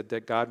Elihu, said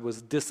that God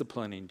was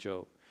disciplining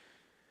Job.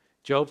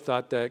 Job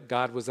thought that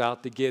God was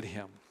out to get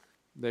him,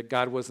 that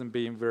God wasn't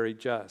being very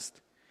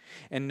just.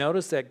 And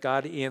notice that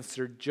God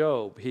answered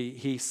Job.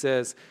 He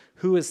says,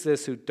 who is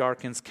this who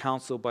darkens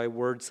counsel by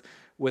words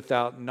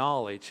without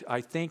knowledge? I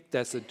think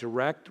that's a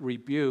direct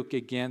rebuke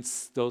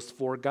against those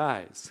four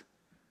guys,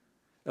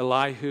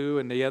 Elihu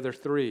and the other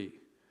three.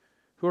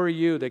 Who are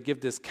you that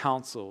give this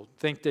counsel?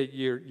 Think that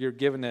you're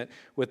giving it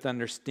with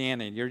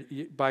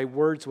understanding, by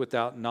words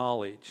without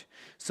knowledge.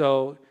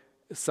 So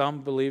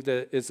some believe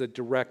that it's a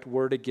direct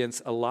word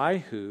against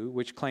Elihu,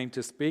 which claimed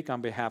to speak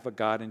on behalf of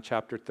God in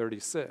chapter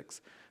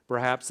 36.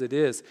 Perhaps it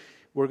is.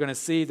 We're going to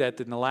see that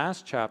in the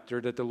last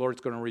chapter that the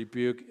Lord's going to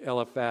rebuke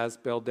Eliphaz,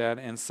 Bildad,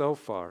 and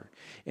Zophar.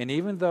 And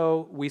even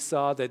though we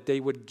saw that they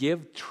would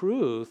give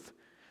truth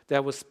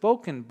that was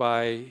spoken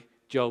by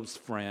Job's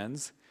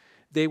friends,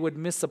 they would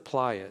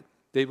misapply it.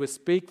 They would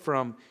speak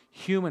from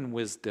human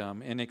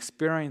wisdom and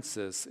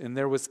experiences, and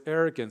there was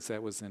arrogance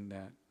that was in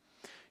that.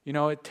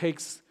 It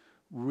takes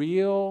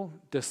real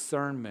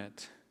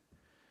discernment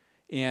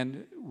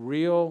and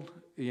real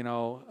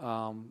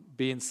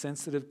being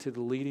sensitive to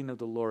the leading of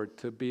the Lord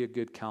to be a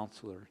good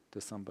counselor to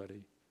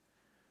somebody,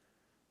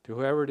 to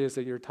whoever it is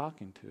that you're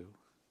talking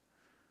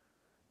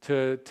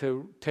to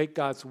take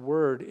God's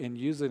word and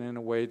use it in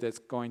a way that's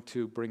going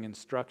to bring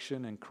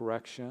instruction and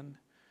correction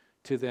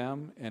to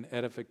them and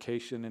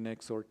edification and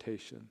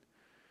exhortation,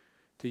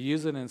 to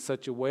use it in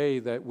such a way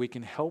that we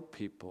can help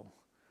people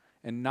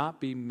and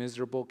not be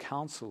miserable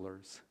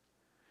counselors.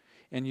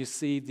 And you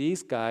see,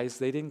 these guys,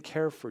 they didn't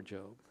care for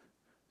Job.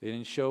 They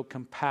didn't show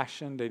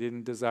compassion. They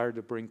didn't desire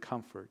to bring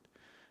comfort.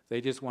 They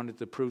just wanted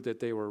to prove that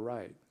they were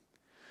right.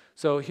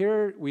 So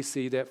here we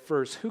see that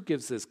first, who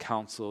gives this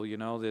counsel,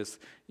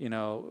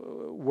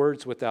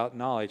 words without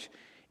knowledge.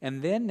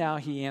 And then now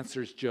he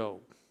answers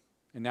Job.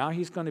 And now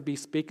he's going to be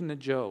speaking to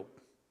Job.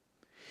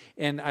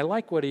 And I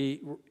like what he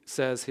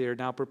says here.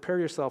 Now prepare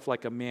yourself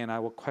like a man. I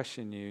will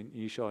question you, and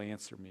you shall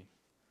answer me.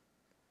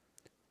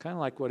 Kind of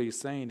like what he's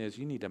saying is,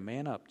 you need to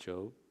man up,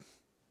 Job,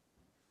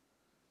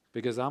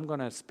 because I'm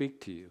going to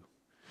speak to you.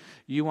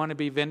 You want to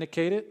be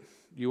vindicated?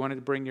 You wanted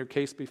to bring your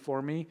case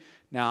before me?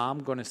 Now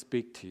I'm going to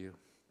speak to you.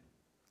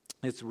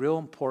 It's real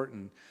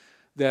important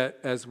that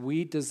as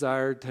we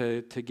desire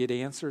to get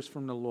answers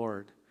from the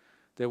Lord,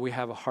 that we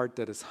have a heart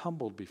that is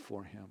humbled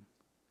before him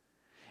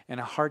and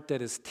a heart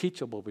that is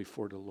teachable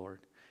before the Lord,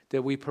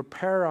 that we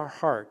prepare our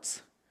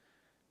hearts,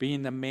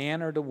 being the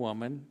man or the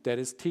woman that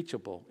is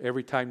teachable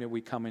every time that we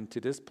come into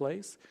this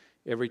place,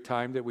 every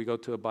time that we go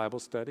to a Bible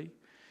study,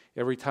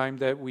 every time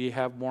that we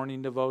have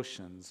morning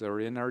devotions or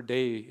in our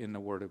day in the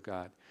Word of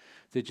God,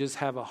 to just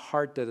have a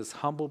heart that is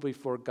humble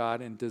before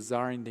God and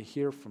desiring to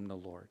hear from the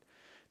Lord,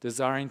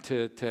 desiring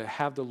to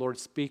have the Lord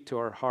speak to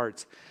our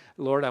hearts.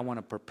 Lord, I want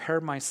to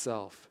prepare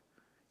myself,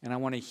 and I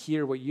want to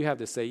hear what you have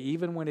to say,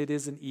 even when it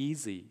isn't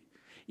easy,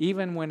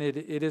 even when it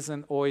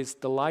isn't always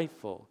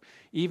delightful,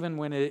 even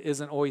when it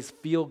isn't always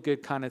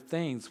feel-good kind of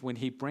things, when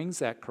he brings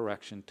that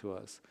correction to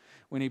us,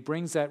 when he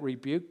brings that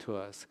rebuke to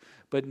us.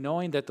 But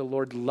knowing that the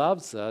Lord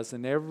loves us,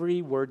 and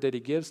every word that he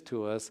gives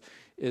to us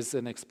is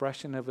an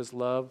expression of his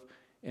love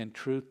and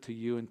truth to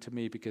you and to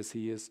me, because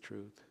he is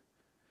truth.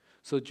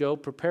 So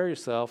Job, prepare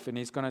yourself, and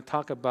he's going to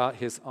talk about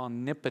his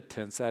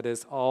omnipotence, that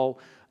is all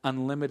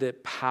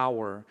unlimited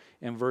power.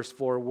 In verse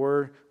 4,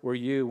 where were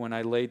you when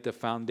I laid the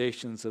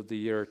foundations of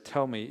the earth?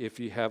 Tell me if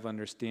you have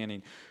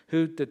understanding.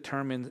 Who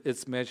determined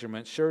its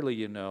measurement? Surely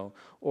you know.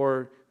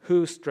 Or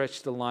who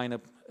stretched the line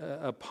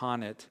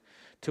upon it?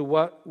 To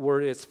what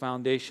were its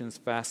foundations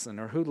fastened?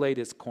 Or who laid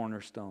its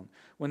cornerstone?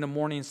 When the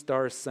morning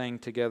stars sang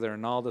together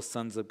and all the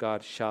sons of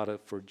God shouted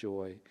for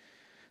joy.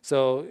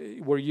 So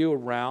were you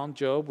around,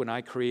 Job, when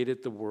I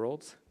created the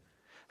worlds?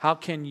 How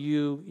can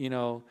you,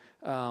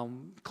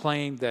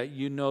 claim that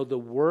you know the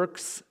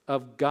works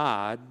of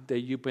God that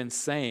you've been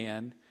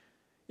saying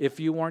if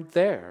you weren't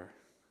there?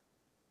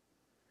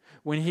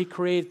 When he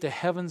created the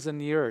heavens and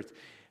the earth,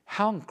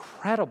 how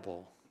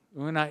incredible.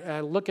 When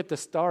I look at the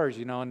stars,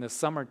 in the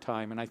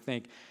summertime, and I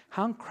think,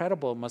 how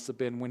incredible it must have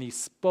been when he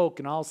spoke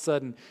and all of a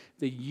sudden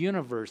the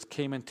universe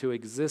came into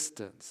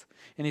existence.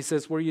 And he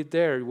says, were you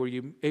there? Were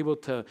you able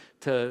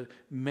to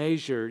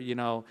measure,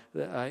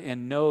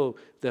 and know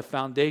the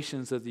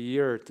foundations of the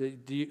earth?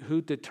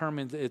 Who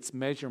determined its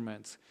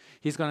measurements?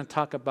 He's going to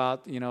talk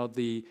about,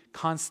 the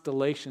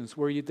constellations.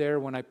 Were you there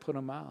when I put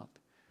them out?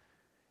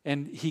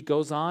 And he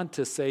goes on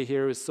to say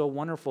here, it's so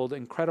wonderful,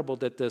 incredible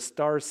that the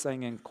stars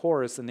sang in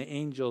chorus and the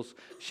angels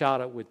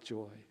shouted with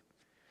joy.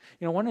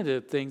 One of the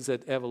things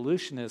that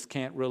evolutionists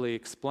can't really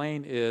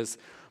explain is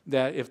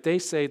that if they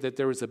say that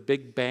there was a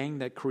big bang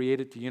that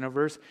created the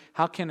universe,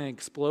 how can an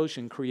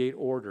explosion create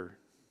order?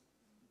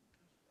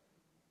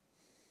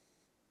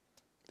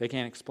 They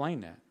can't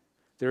explain that.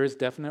 There is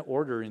definite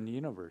order in the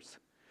universe.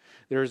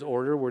 There's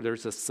order where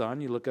there's a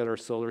sun. You look at our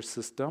solar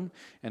system,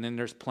 and then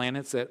there's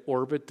planets that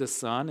orbit the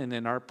sun, and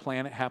then our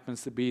planet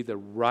happens to be the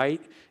right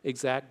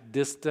exact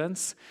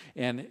distance,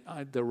 and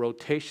the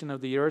rotation of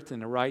the earth in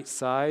the right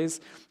size,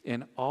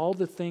 and all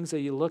the things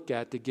that you look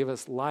at to give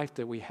us life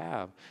that we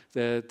have,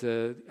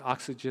 the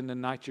oxygen to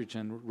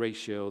nitrogen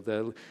ratio,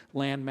 the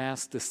land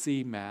mass to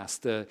sea mass,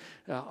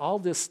 all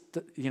this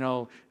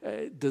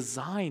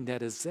design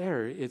that is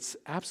there. It's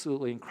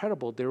absolutely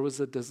incredible. There was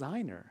a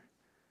designer.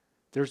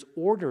 There's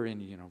order in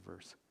the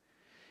universe.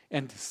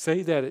 And to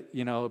say that,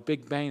 a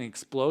Big Bang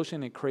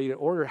explosion and created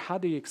order, how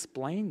do you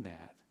explain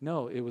that?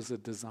 No, it was a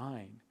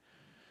design.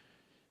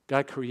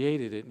 God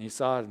created it, and he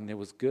saw it, and it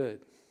was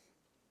good.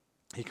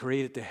 He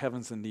created the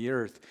heavens and the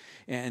earth.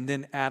 And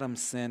then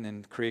Adam's sin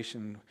and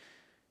creation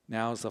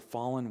now is a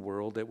fallen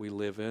world that we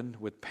live in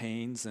with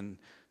pains and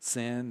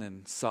sin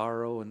and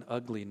sorrow and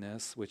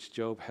ugliness, which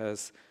Job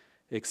has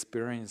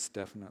experienced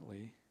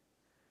definitely.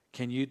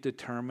 Can you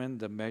determine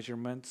the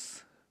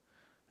measurements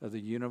of the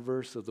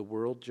universe, of the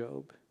world,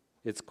 Job,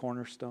 its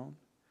cornerstone?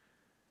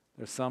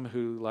 There's some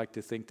who like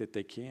to think that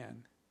they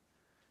can.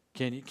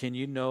 Can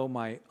you know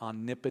my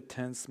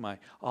omnipotence,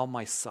 all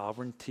my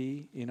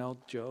sovereignty,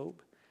 Job?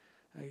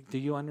 Do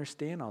you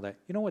understand all that?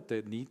 You know what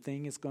the neat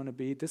thing is going to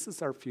be? This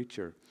is our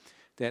future.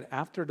 That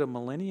after the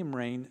millennium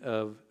reign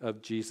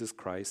of Jesus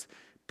Christ,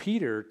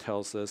 Peter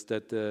tells us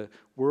that the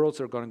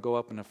worlds are going to go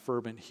up in a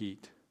fervent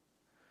heat.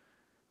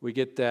 We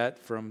get that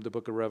from the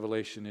book of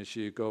Revelation as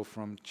you go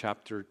from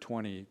chapter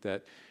 20,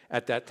 that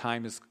at that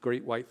time is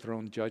great white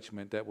throne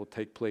judgment that will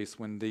take place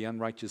when the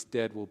unrighteous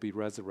dead will be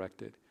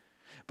resurrected.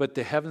 But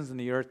the heavens and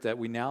the earth that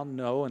we now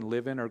know and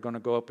live in are going to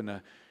go up in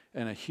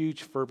a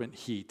huge fervent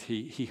heat.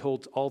 He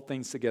holds all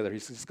things together.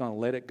 He's just going to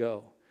let it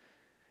go.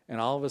 And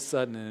all of a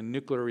sudden, in a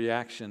nuclear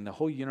reaction, the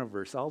whole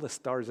universe, all the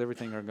stars,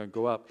 everything are going to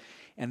go up.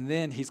 And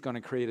then he's going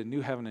to create a new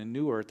heaven and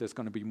new earth that's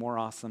going to be more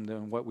awesome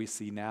than what we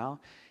see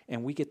now.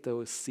 And we get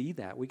to see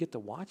that. We get to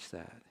watch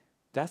that.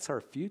 That's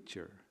our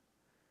future.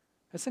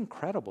 That's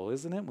incredible,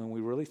 isn't it, when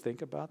we really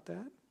think about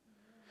that?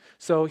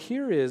 So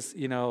here is,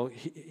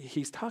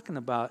 he's talking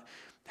about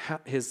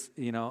his,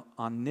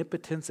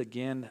 omnipotence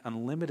again,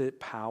 unlimited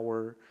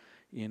power,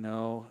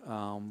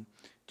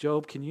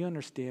 Job, can you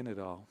understand it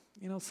all?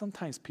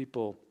 Sometimes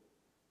people,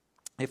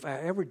 if I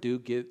ever do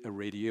get a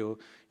radio,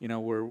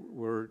 where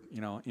we're,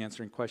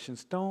 answering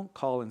questions, don't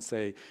call and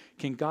say,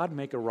 can God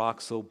make a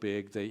rock so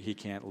big that he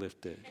can't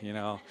lift it,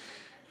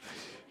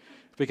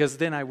 Because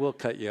then I will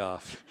cut you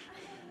off.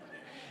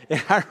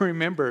 And I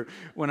remember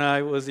when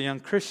I was a young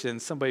Christian,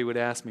 somebody would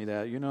ask me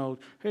that,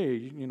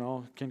 hey,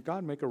 can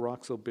God make a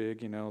rock so big,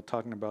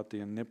 talking about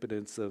the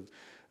omnipotence of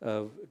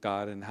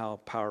God and how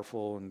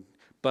powerful,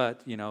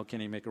 but, can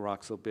he make a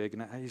rock so big?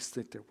 And I used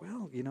to think that,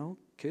 well,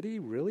 could he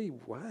really?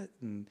 What?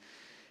 And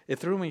it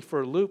threw me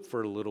for a loop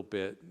for a little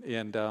bit.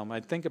 And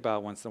I'd think about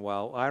it once in a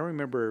while. I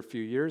remember a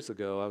few years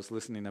ago, I was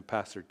listening to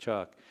Pastor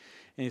Chuck,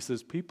 and he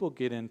says, people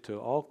get into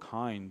all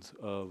kinds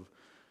of,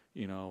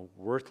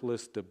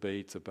 worthless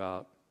debates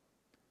about,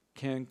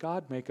 can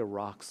God make a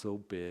rock so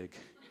big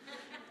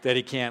that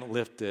he can't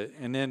lift it?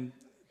 And then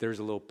there's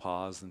a little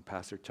pause, and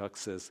Pastor Chuck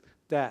says,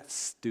 that's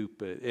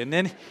stupid. And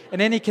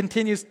then he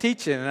continues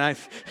teaching, and I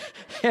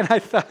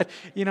thought,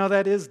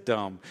 that is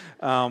dumb.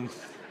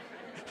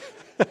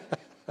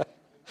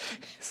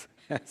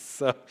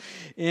 So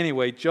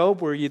anyway,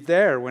 Job, were you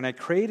there when I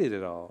created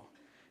it all?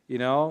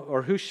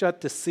 Or who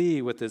shut the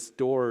sea with its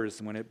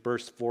doors when it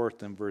burst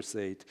forth in verse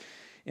 8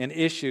 and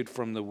issued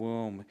from the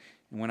womb?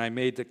 And when I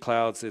made the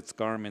clouds its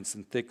garments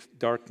and thick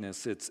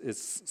darkness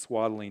its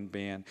swaddling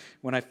band,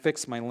 when I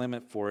fixed my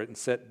limit for it and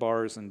set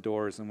bars and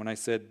doors, and when I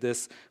said,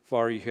 this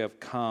far you have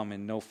come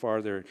and no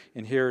farther,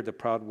 and here the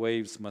proud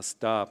waves must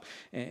stop.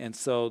 And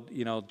so,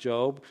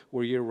 Job,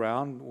 were you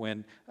around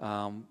when,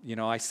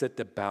 I set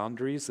the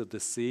boundaries of the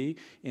sea?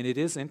 And it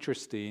is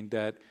interesting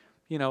that,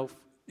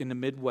 in the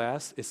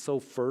Midwest, it's so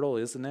fertile,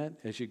 isn't it,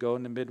 as you go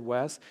in the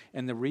Midwest?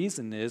 And the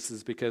reason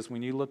is because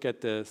when you look at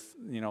the,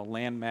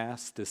 land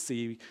mass to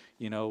sea,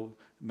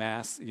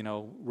 mass,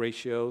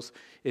 ratios,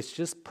 it's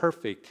just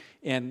perfect.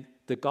 And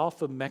the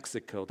Gulf of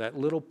Mexico, that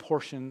little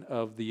portion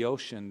of the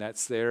ocean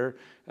that's there,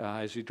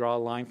 as you draw a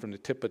line from the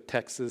tip of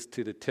Texas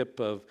to the tip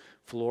of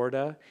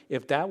Florida,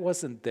 if that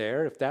wasn't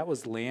there, if that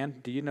was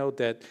land, do you know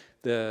that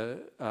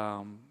the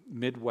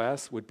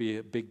Midwest would be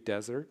a big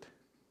desert?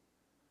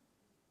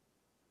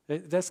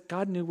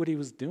 God knew what he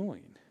was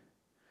doing.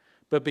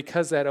 But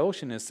because that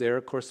ocean is there,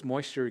 of course,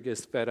 moisture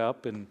gets fed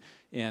up,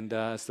 and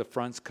as the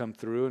fronts come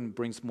through and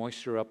brings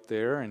moisture up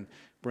there and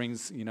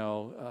brings,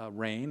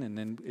 rain, and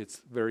then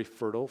it's very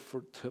fertile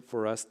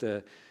for us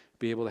to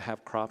be able to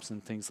have crops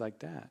and things like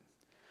that.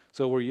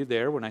 So were you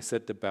there when I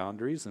set the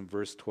boundaries in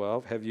verse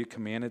 12? Have you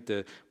commanded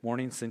the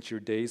morning since your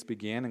days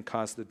began and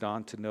caused the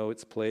dawn to know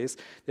its place,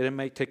 that it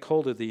may take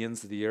hold of the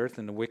ends of the earth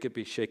and the wicked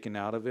be shaken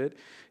out of it?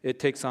 It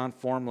takes on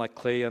form like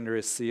clay under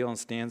his seal and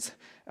stands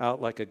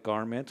out like a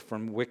garment.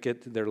 From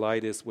wicked their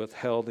light is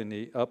withheld and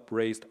the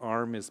upraised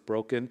arm is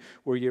broken.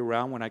 Were you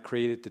around when I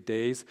created the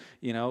days?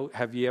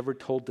 Have you ever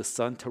told the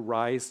sun to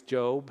rise,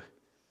 Job?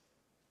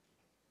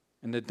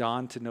 And the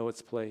dawn to know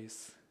its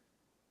place?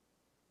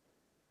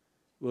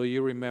 Will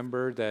you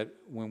remember that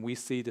when we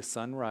see the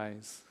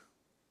sunrise,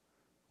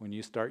 when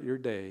you start your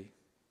day,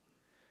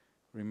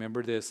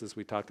 remember this, as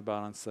we talked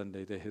about on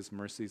Sunday, that his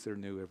mercies are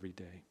new every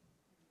day.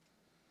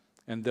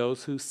 And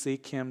those who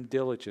seek him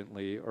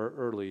diligently or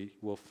early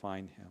will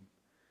find him.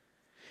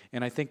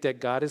 And I think that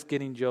God is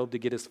getting Job to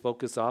get his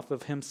focus off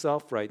of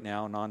himself right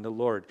now and on the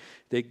Lord.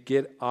 They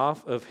get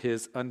off of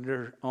his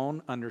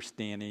own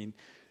understanding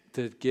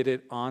to get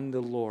it on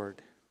the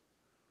Lord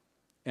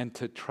and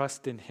to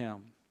trust in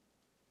him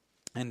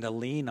and to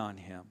lean on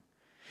him.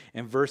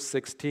 In verse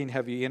 16,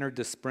 have you entered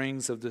the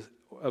springs of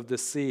the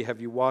sea? Have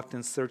you walked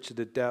in search of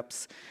the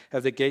depths?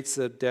 Have the gates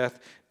of death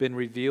been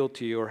revealed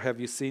to you? Or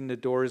have you seen the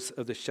doors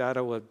of the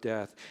shadow of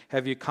death?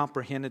 Have you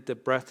comprehended the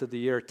breadth of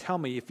the earth? Tell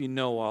me if you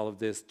know all of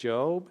this,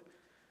 Job.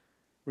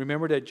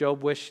 Remember that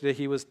Job wished that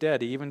he was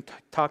dead. He even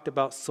talked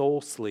about soul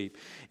sleep.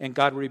 And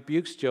God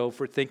rebukes Job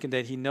for thinking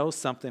that he knows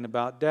something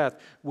about death.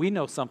 We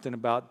know something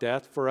about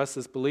death. For us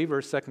as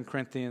believers, 2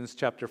 Corinthians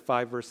chapter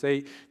 5, verse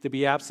 8, to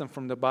be absent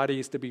from the body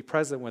is to be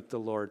present with the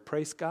Lord.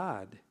 Praise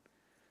God.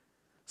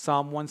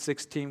 Psalm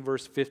 116,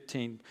 verse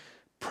 15,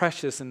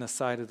 precious in the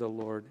sight of the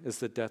Lord is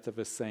the death of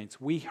his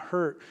saints. We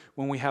hurt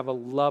when we have a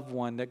loved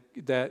one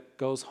that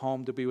goes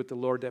home to be with the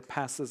Lord, that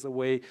passes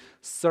away,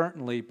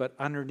 certainly, but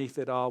underneath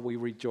it all, we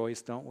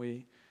rejoice, don't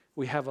we?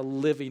 We have a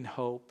living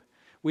hope.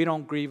 We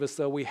don't grieve as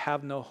though we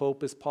have no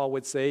hope, as Paul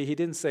would say. He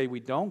didn't say we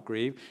don't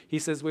grieve. He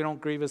says we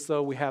don't grieve as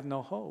though we have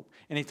no hope.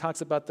 And he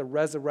talks about the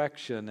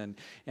resurrection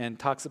and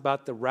talks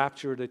about the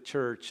rapture of the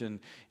church and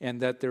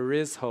that there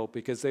is hope,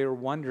 because they were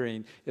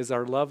wondering, is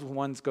our loved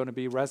ones going to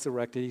be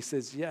resurrected? He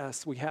says,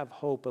 yes, we have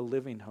hope, a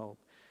living hope.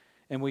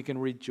 And we can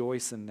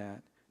rejoice in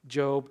that.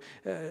 Job,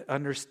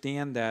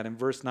 understand that. In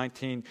verse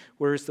 19,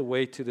 where is the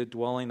way to the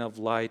dwelling of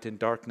light and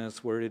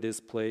darkness where it is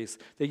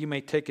placed? That you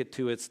may take it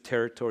to its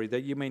territory,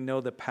 that you may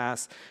know the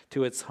path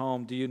to its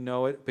home. Do you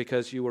know it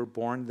because you were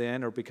born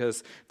then, or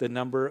because the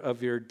number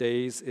of your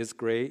days is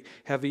great?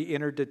 Have you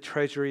entered the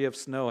treasury of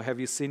snow? Have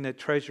you seen the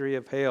treasury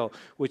of hail,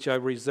 which I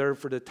reserve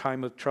for the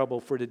time of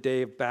trouble, for the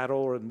day of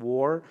battle and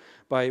war?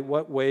 By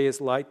what way is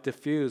light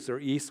diffused, or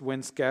east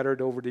wind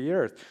scattered over the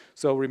earth?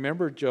 So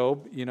remember,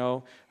 Job,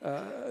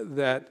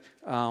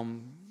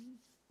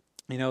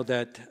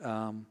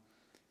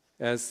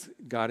 as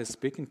God is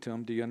speaking to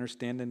him, do you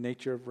understand the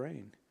nature of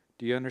rain?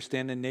 Do you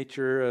understand the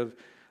nature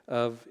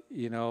of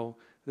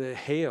the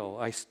hail?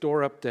 I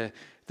store up the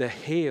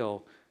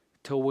hail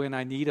till when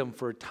I need them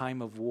for a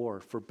time of war,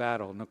 for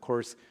battle. And of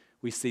course,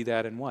 we see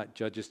that in what?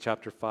 Judges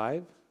chapter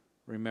 5,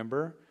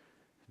 remember?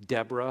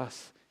 Deborah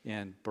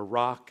and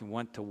Barak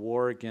went to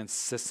war against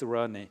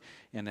Sisera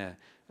and the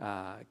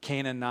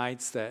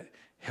Canaanites that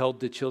held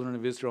the children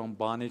of Israel in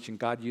bondage, and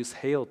God used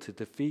hail to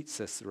defeat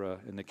Sisera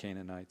and the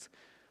Canaanites.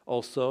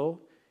 Also,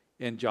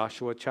 in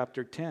Joshua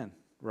chapter 10,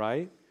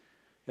 right?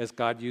 As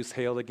God used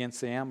hail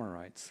against the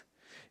Amorites.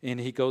 And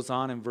he goes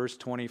on in verse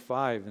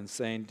 25 and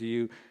saying, do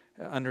you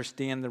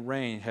understand the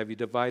rain? Have you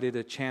divided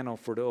a channel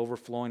for the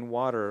overflowing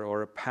water,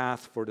 or a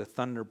path for the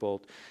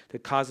thunderbolt, to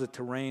cause it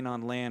to rain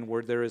on land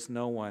where there is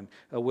no one,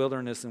 a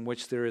wilderness in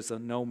which there is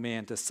no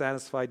man, to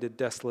satisfy the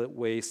desolate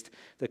waste,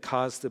 the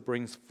cause that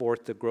brings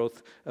forth the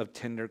growth of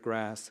tender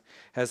grass?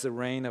 Has the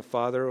rain a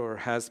father, or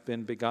has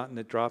been begotten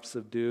the drops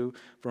of dew,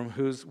 from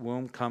whose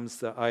womb comes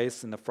the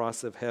ice and the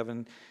frost of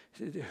heaven,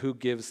 who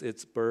gives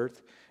its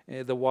birth?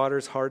 The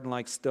waters harden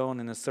like stone,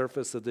 and the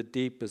surface of the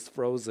deep is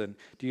frozen.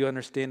 Do you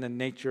understand the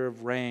nature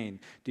of rain?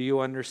 Do you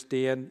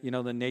understand,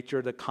 the nature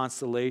of the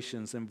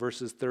constellations in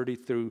verses 30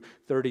 through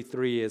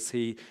 33, as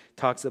he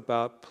talks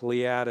about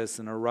Pleiades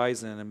and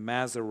Horizon and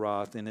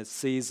Mazzaroth in its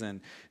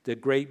season, the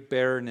Great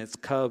Bear and its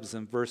cubs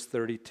in verse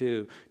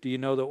 32. Do you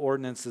know the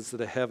ordinances of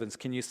the heavens?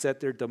 Can you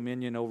set their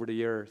dominion over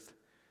the earth?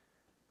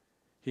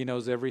 He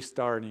knows every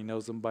star, and he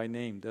knows them by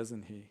name,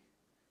 doesn't he?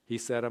 He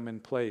set them in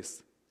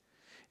place.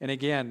 And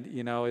again,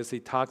 as he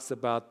talks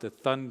about the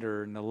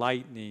thunder and the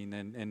lightning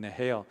and the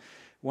hail,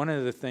 one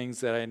of the things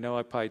that I know,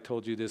 I probably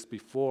told you this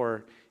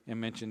before and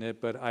mentioned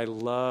it, but I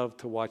love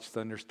to watch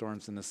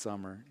thunderstorms in the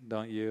summer,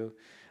 don't you?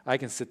 I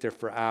can sit there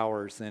for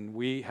hours, and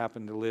we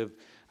happen to live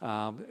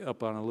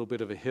up on a little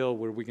bit of a hill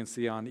where we can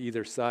see on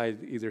either side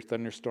either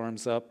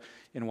thunderstorms up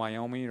in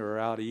Wyoming or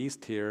out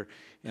east here,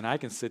 and I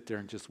can sit there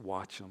and just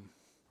watch them.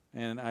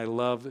 And I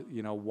love,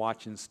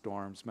 watching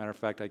storms. Matter of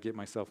fact, I get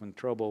myself in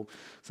trouble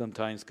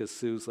sometimes because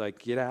Sue's like,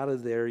 get out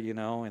of there,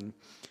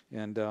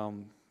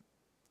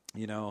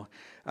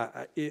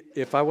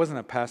 if I wasn't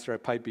a pastor,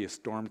 I'd probably be a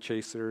storm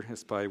chaser.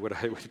 That's probably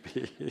what I would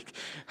be,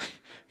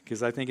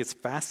 because I think it's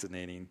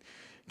fascinating.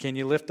 Can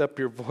you lift up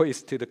your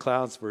voice to the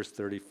clouds, verse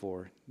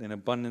 34? An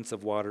abundance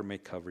of water may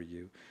cover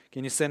you.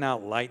 Can you send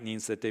out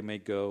lightnings that they may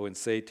go and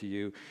say to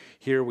you,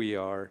 here we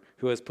are,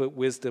 who has put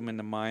wisdom in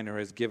the mind, or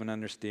has given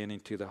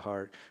understanding to the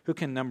heart? Who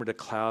can number the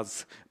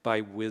clouds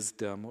by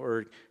wisdom,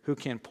 or who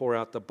can pour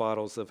out the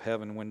bottles of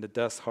heaven when the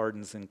dust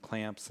hardens and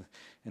clamps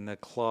and the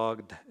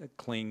clogged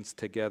clings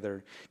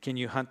together? Can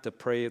you hunt the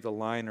prey of the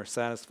lion, or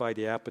satisfy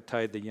the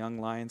appetite of the young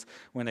lions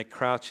when they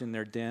crouch in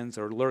their dens,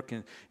 or lurk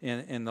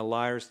in the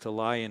liars to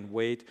lie in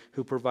wait?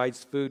 Who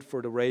provides food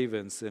for the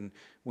ravens, and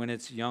when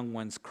its young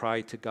ones cry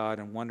to God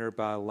and wonder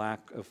about a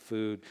lack of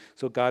food?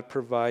 So God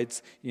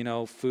provides,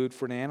 food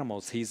for the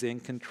animals. He's in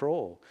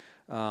control.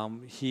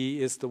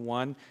 He is the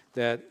one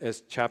that,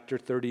 as chapter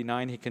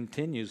 39, he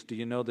continues. Do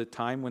you know the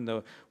time when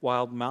the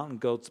wild mountain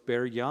goats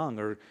bear young?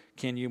 Or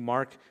can you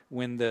mark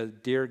when the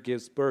deer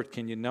gives birth?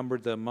 Can you number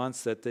the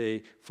months that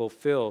they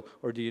fulfill?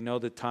 Or do you know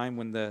the time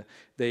when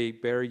they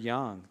bear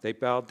young? They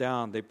bow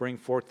down, they bring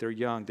forth their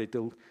young, they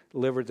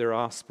deliver their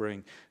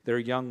offspring. Their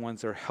young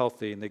ones are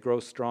healthy, and they grow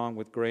strong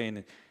with grain,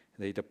 and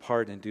they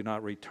depart and do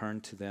not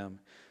return to them.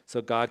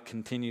 So God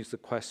continues to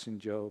question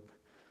Job.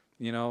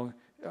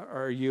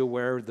 Are you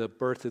aware of the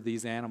birth of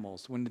these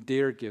animals? When the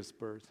deer gives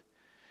birth.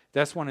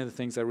 That's one of the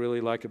things I really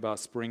like about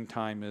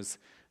springtime is,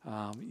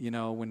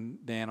 when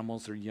the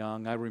animals are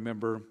young. I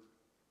remember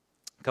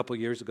a couple of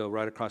years ago,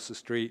 right across the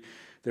street,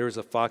 there was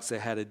a fox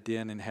that had a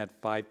den and had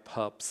 5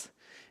 pups.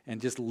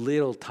 And just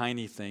little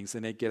tiny things.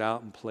 And they'd get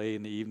out and play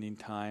in the evening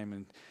time.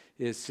 And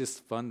it's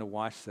just fun to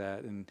watch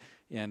that.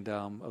 And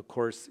of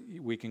course,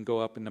 we can go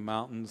up in the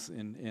mountains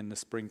in the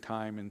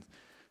springtime and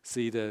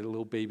see the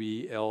little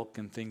baby elk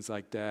and things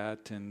like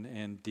that,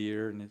 and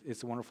deer, and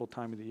it's a wonderful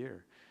time of the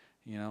year.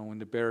 When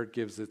the bear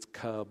gives its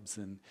cubs,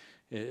 and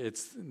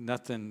it's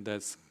nothing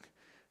that's,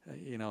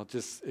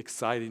 just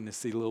exciting to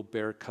see little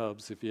bear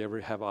cubs if you ever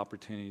have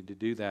opportunity to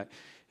do that.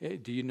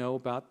 Do you know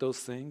about those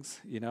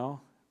things?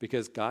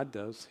 Because God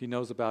does. He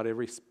knows about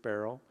every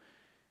sparrow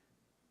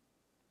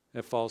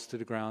that falls to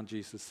the ground,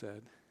 Jesus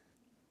said.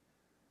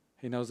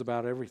 He knows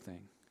about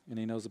everything, and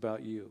he knows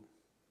about you.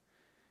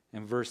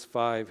 In verse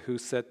 5, who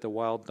set the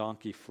wild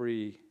donkey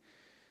free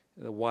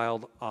the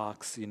wild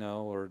ox,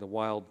 or the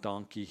wild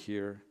donkey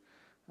here,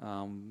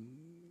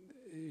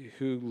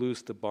 who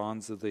loosed the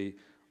bonds of the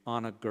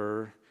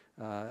onager.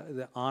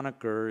 The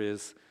onager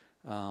is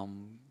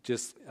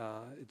just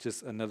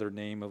another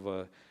name of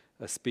a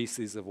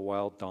species of a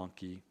wild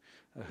donkey,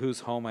 whose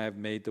home I have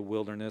made the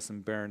wilderness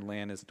and barren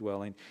land his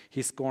dwelling.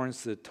 He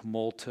scorns the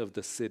tumult of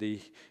the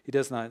city. He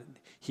does not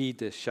heed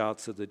the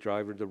shouts of the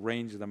driver. The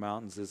range of the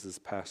mountains is his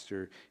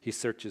pasture. He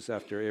searches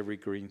after every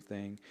green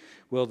thing.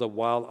 Will the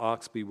wild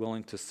ox be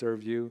willing to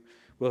serve you?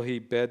 Will he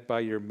bed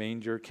by your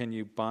manger? Can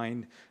you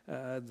bind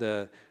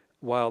the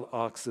wild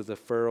ox of the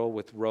furrow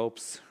with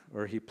ropes,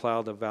 or he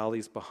plow the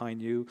valleys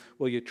behind you?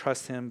 Will you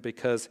trust him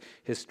because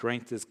his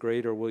strength is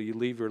great, or will you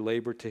leave your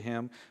labor to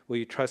him? Will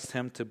you trust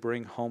him to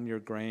bring home your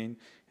grain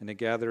and to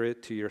gather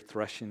it to your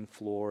threshing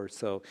floor?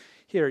 So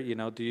here,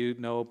 do you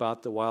know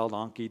about the wild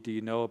donkey? Do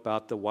you know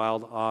about the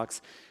wild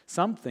ox?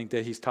 Some think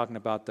that he's talking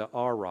about the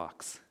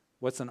aurochs.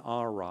 What's an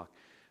auroch?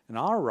 An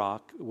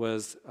auroch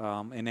was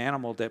an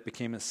animal that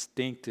became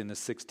extinct in the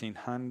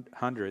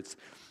 1600s.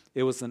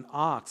 It was an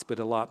ox, but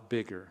a lot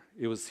bigger.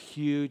 It was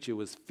huge. It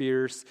was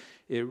fierce.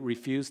 It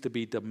refused to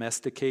be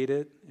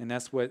domesticated. And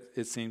that's what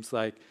it seems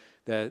like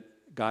that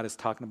God is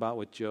talking about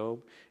with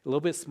Job. A little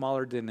bit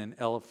smaller than an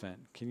elephant.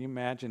 Can you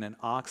imagine an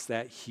ox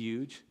that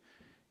huge,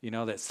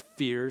 that's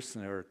fierce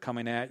and are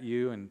coming at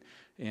you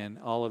and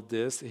all of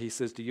this? He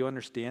says, do you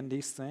understand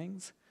these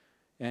things?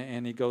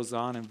 And he goes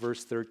on in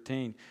verse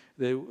 13.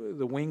 The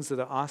wings of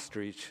the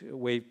ostrich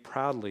wave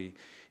proudly,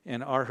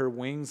 and are her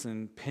wings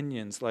and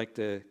pinions like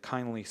the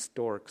kindly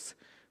storks?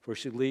 For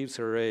she leaves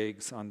her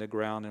eggs on the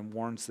ground and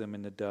warms them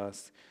in the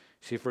dust.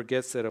 She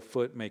forgets that a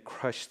foot may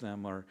crush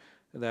them, or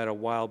that a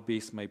wild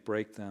beast may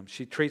break them.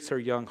 She treats her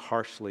young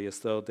harshly as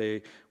though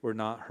they were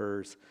not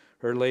hers.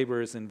 Her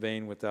labor is in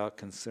vain without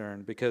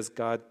concern, because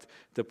God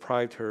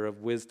deprived her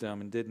of wisdom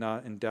and did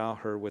not endow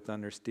her with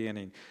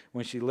understanding.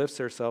 When she lifts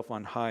herself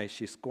on high,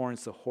 she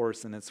scorns the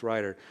horse and its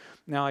rider.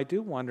 Now, I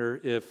do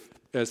wonder if,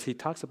 as he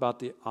talks about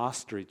the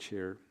ostrich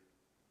here,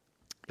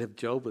 if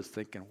Job was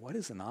thinking, what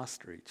is an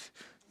ostrich?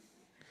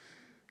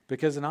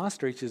 Because an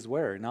ostrich is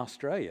where? In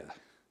Australia.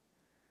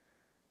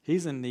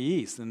 He's in the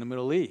East, in the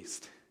Middle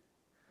East.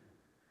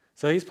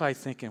 So he's probably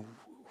thinking,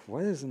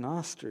 what is an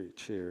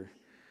ostrich here?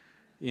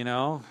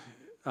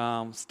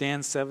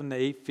 Stands 7 to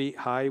 8 feet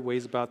high,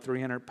 weighs about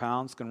 300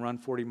 pounds, can run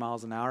 40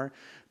 miles an hour.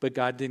 But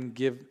God didn't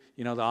give,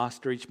 the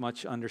ostrich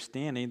much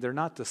understanding. They're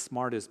not the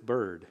smartest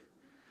bird.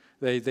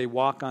 They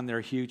walk on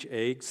their huge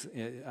eggs.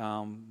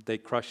 They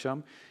crush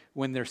them.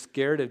 When they're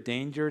scared of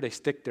danger, they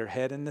stick their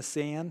head in the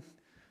sand,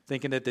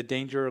 thinking that the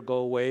danger will go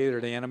away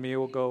or the enemy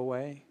will go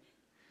away.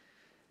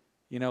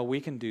 We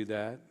can do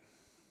that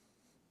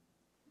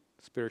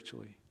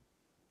spiritually.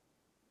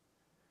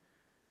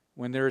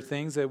 When there are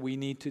things that we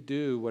need to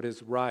do, what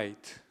is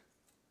right,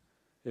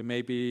 it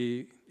may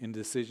be in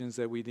decisions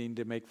that we need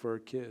to make for our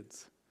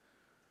kids.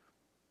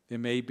 It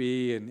may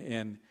be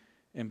in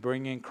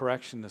bringing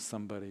correction to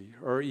somebody,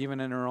 or even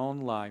in our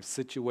own lives,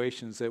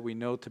 situations that we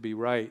know to be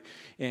right.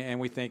 And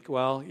we think,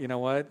 well, you know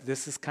what,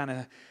 this is kind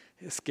of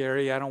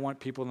scary. I don't want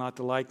people not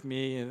to like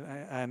me,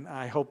 and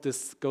I hope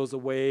this goes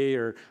away,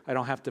 or I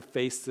don't have to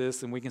face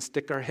this. And we can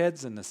stick our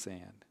heads in the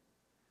sand,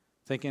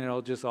 thinking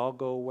it'll just all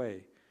go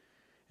away.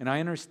 And I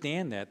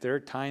understand that. There are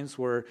times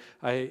where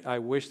I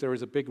wish there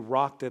was a big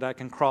rock that I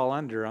can crawl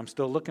under. I'm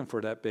still looking for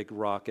that big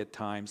rock at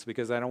times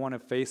because I don't want to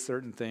face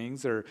certain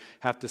things or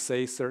have to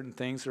say certain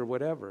things or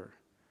whatever.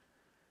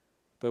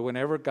 But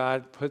whenever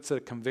God puts a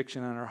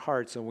conviction on our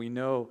hearts and we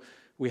know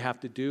we have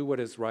to do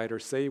what is right or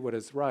say what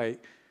is right,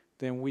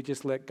 then we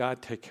just let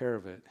God take care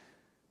of it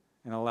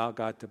and allow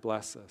God to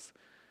bless us.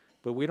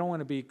 But we don't want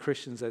to be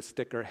Christians that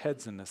stick our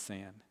heads in the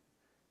sand,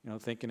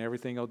 thinking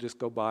everything will just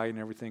go by and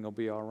everything will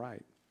be all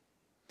right.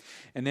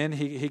 And then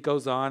he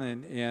goes on,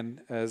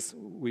 and as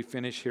we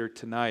finish here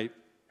tonight,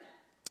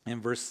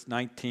 in verse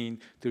 19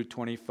 through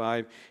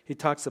 25, he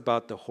talks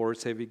about the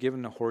horse. Have you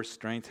given the horse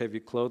strength? Have you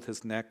clothed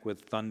his neck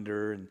with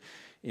thunder?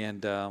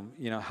 And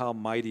how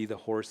mighty the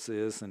horse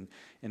is. And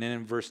then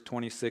in verse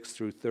 26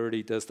 through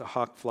 30, does the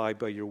hawk fly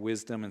by your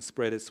wisdom and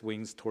spread its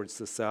wings towards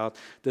the south?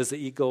 Does the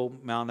eagle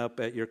mount up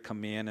at your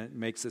command and it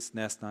makes its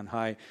nest on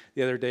high?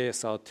 The other day I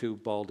saw 2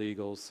 bald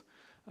eagles.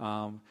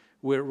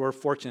 We're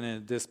fortunate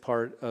in this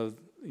part of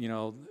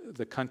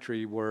the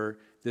country where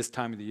this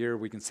time of the year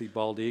we can see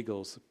bald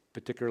eagles,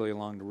 particularly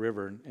along the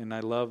river, and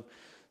I love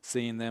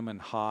seeing them, and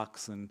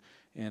hawks and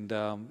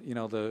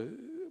the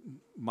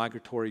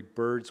migratory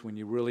birds. When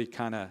you really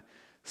kind of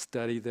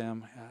study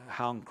them,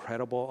 how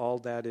incredible all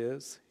that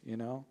is.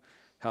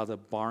 How the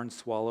barn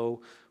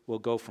swallow will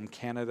go from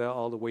Canada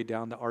all the way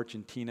down to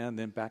Argentina and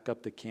then back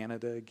up to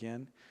Canada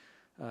again.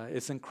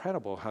 It's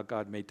incredible how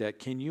God made that.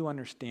 Can you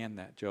understand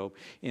that, Job?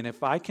 And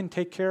if I can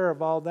take care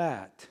of all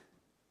that,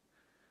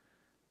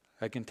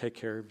 I can take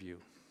care of you.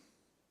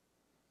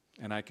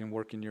 And I can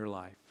work in your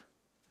life.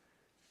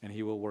 And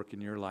he will work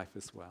in your life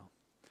as well.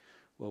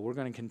 Well, we're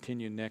going to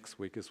continue next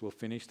week as we'll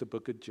finish the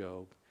book of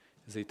Job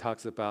as he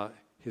talks about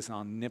his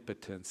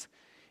omnipotence.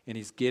 And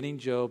he's getting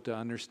Job to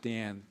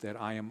understand that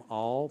I am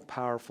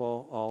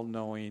all-powerful,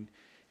 all-knowing,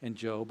 and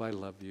Job, I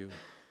love you.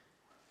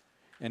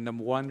 And the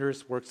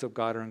wondrous works of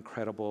God are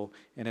incredible.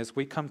 And as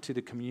we come to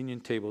the communion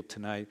table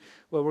tonight,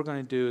 what we're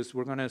going to do is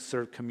we're going to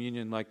serve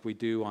communion like we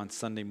do on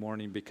Sunday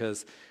morning,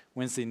 because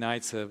Wednesday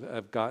nights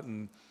have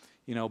gotten,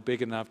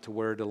 big enough to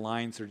where the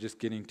lines are just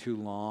getting too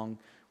long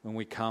when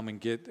we come and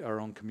get our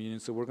own communion.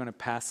 So we're going to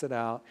pass it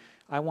out.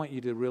 I want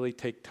you to really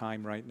take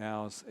time right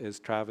now as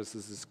Travis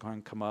is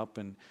going to come up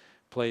and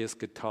play his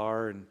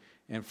guitar,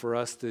 and for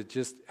us to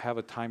just have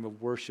a time of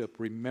worship.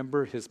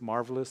 Remember his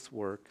marvelous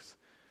works.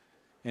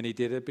 And he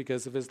did it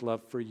because of his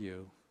love for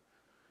you.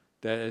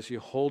 That as you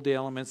hold the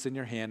elements in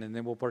your hand, and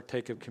then we'll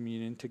partake of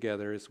communion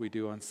together as we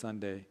do on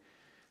Sunday,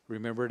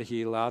 remember that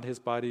he allowed his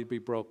body to be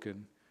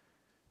broken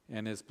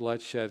and his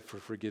blood shed for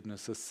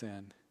forgiveness of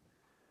sin.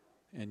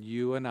 And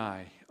you and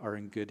I are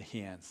in good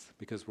hands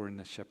because we're in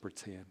the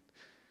shepherd's hand.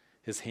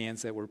 His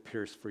hands that were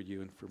pierced for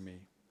you and for me.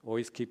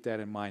 Always keep that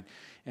in mind.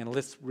 And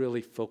let's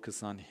really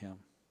focus on him.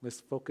 Let's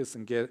focus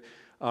and get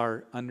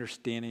our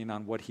understanding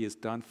on what he has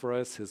done for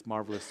us, his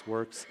marvelous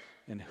works,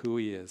 and who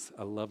he is,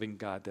 a loving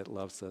God that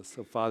loves us.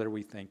 So, Father,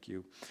 we thank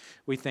you.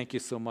 We thank you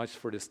so much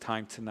for this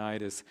time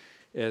tonight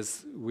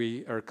as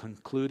we are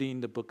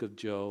concluding the book of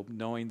Job,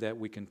 knowing that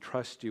we can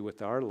trust you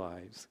with our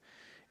lives.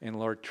 And,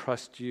 Lord,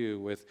 trust you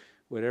with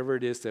whatever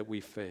it is that we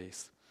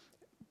face.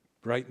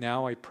 Right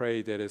now, I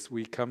pray that as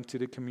we come to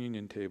the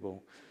communion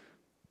table,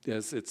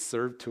 as it's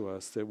served to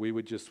us, that we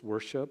would just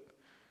worship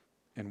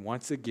and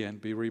once again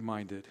be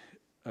reminded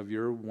of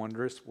your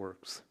wondrous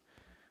works.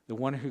 The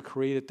one who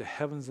created the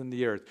heavens and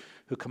the earth,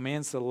 who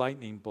commands the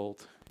lightning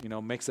bolt,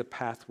 makes a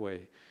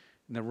pathway,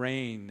 and the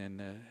rain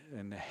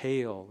and the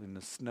hail and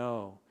the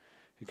snow.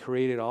 He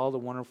created all the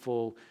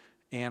wonderful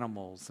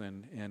animals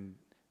and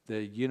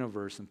the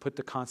universe and put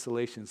the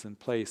constellations in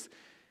place.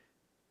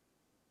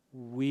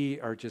 We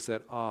are just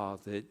at awe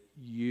that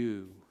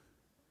you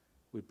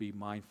would be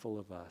mindful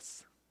of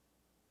us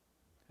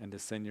and to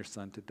send your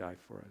son to die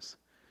for us.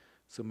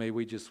 So may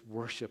we just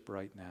worship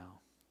right now.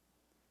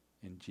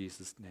 In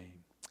Jesus'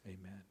 name,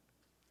 amen.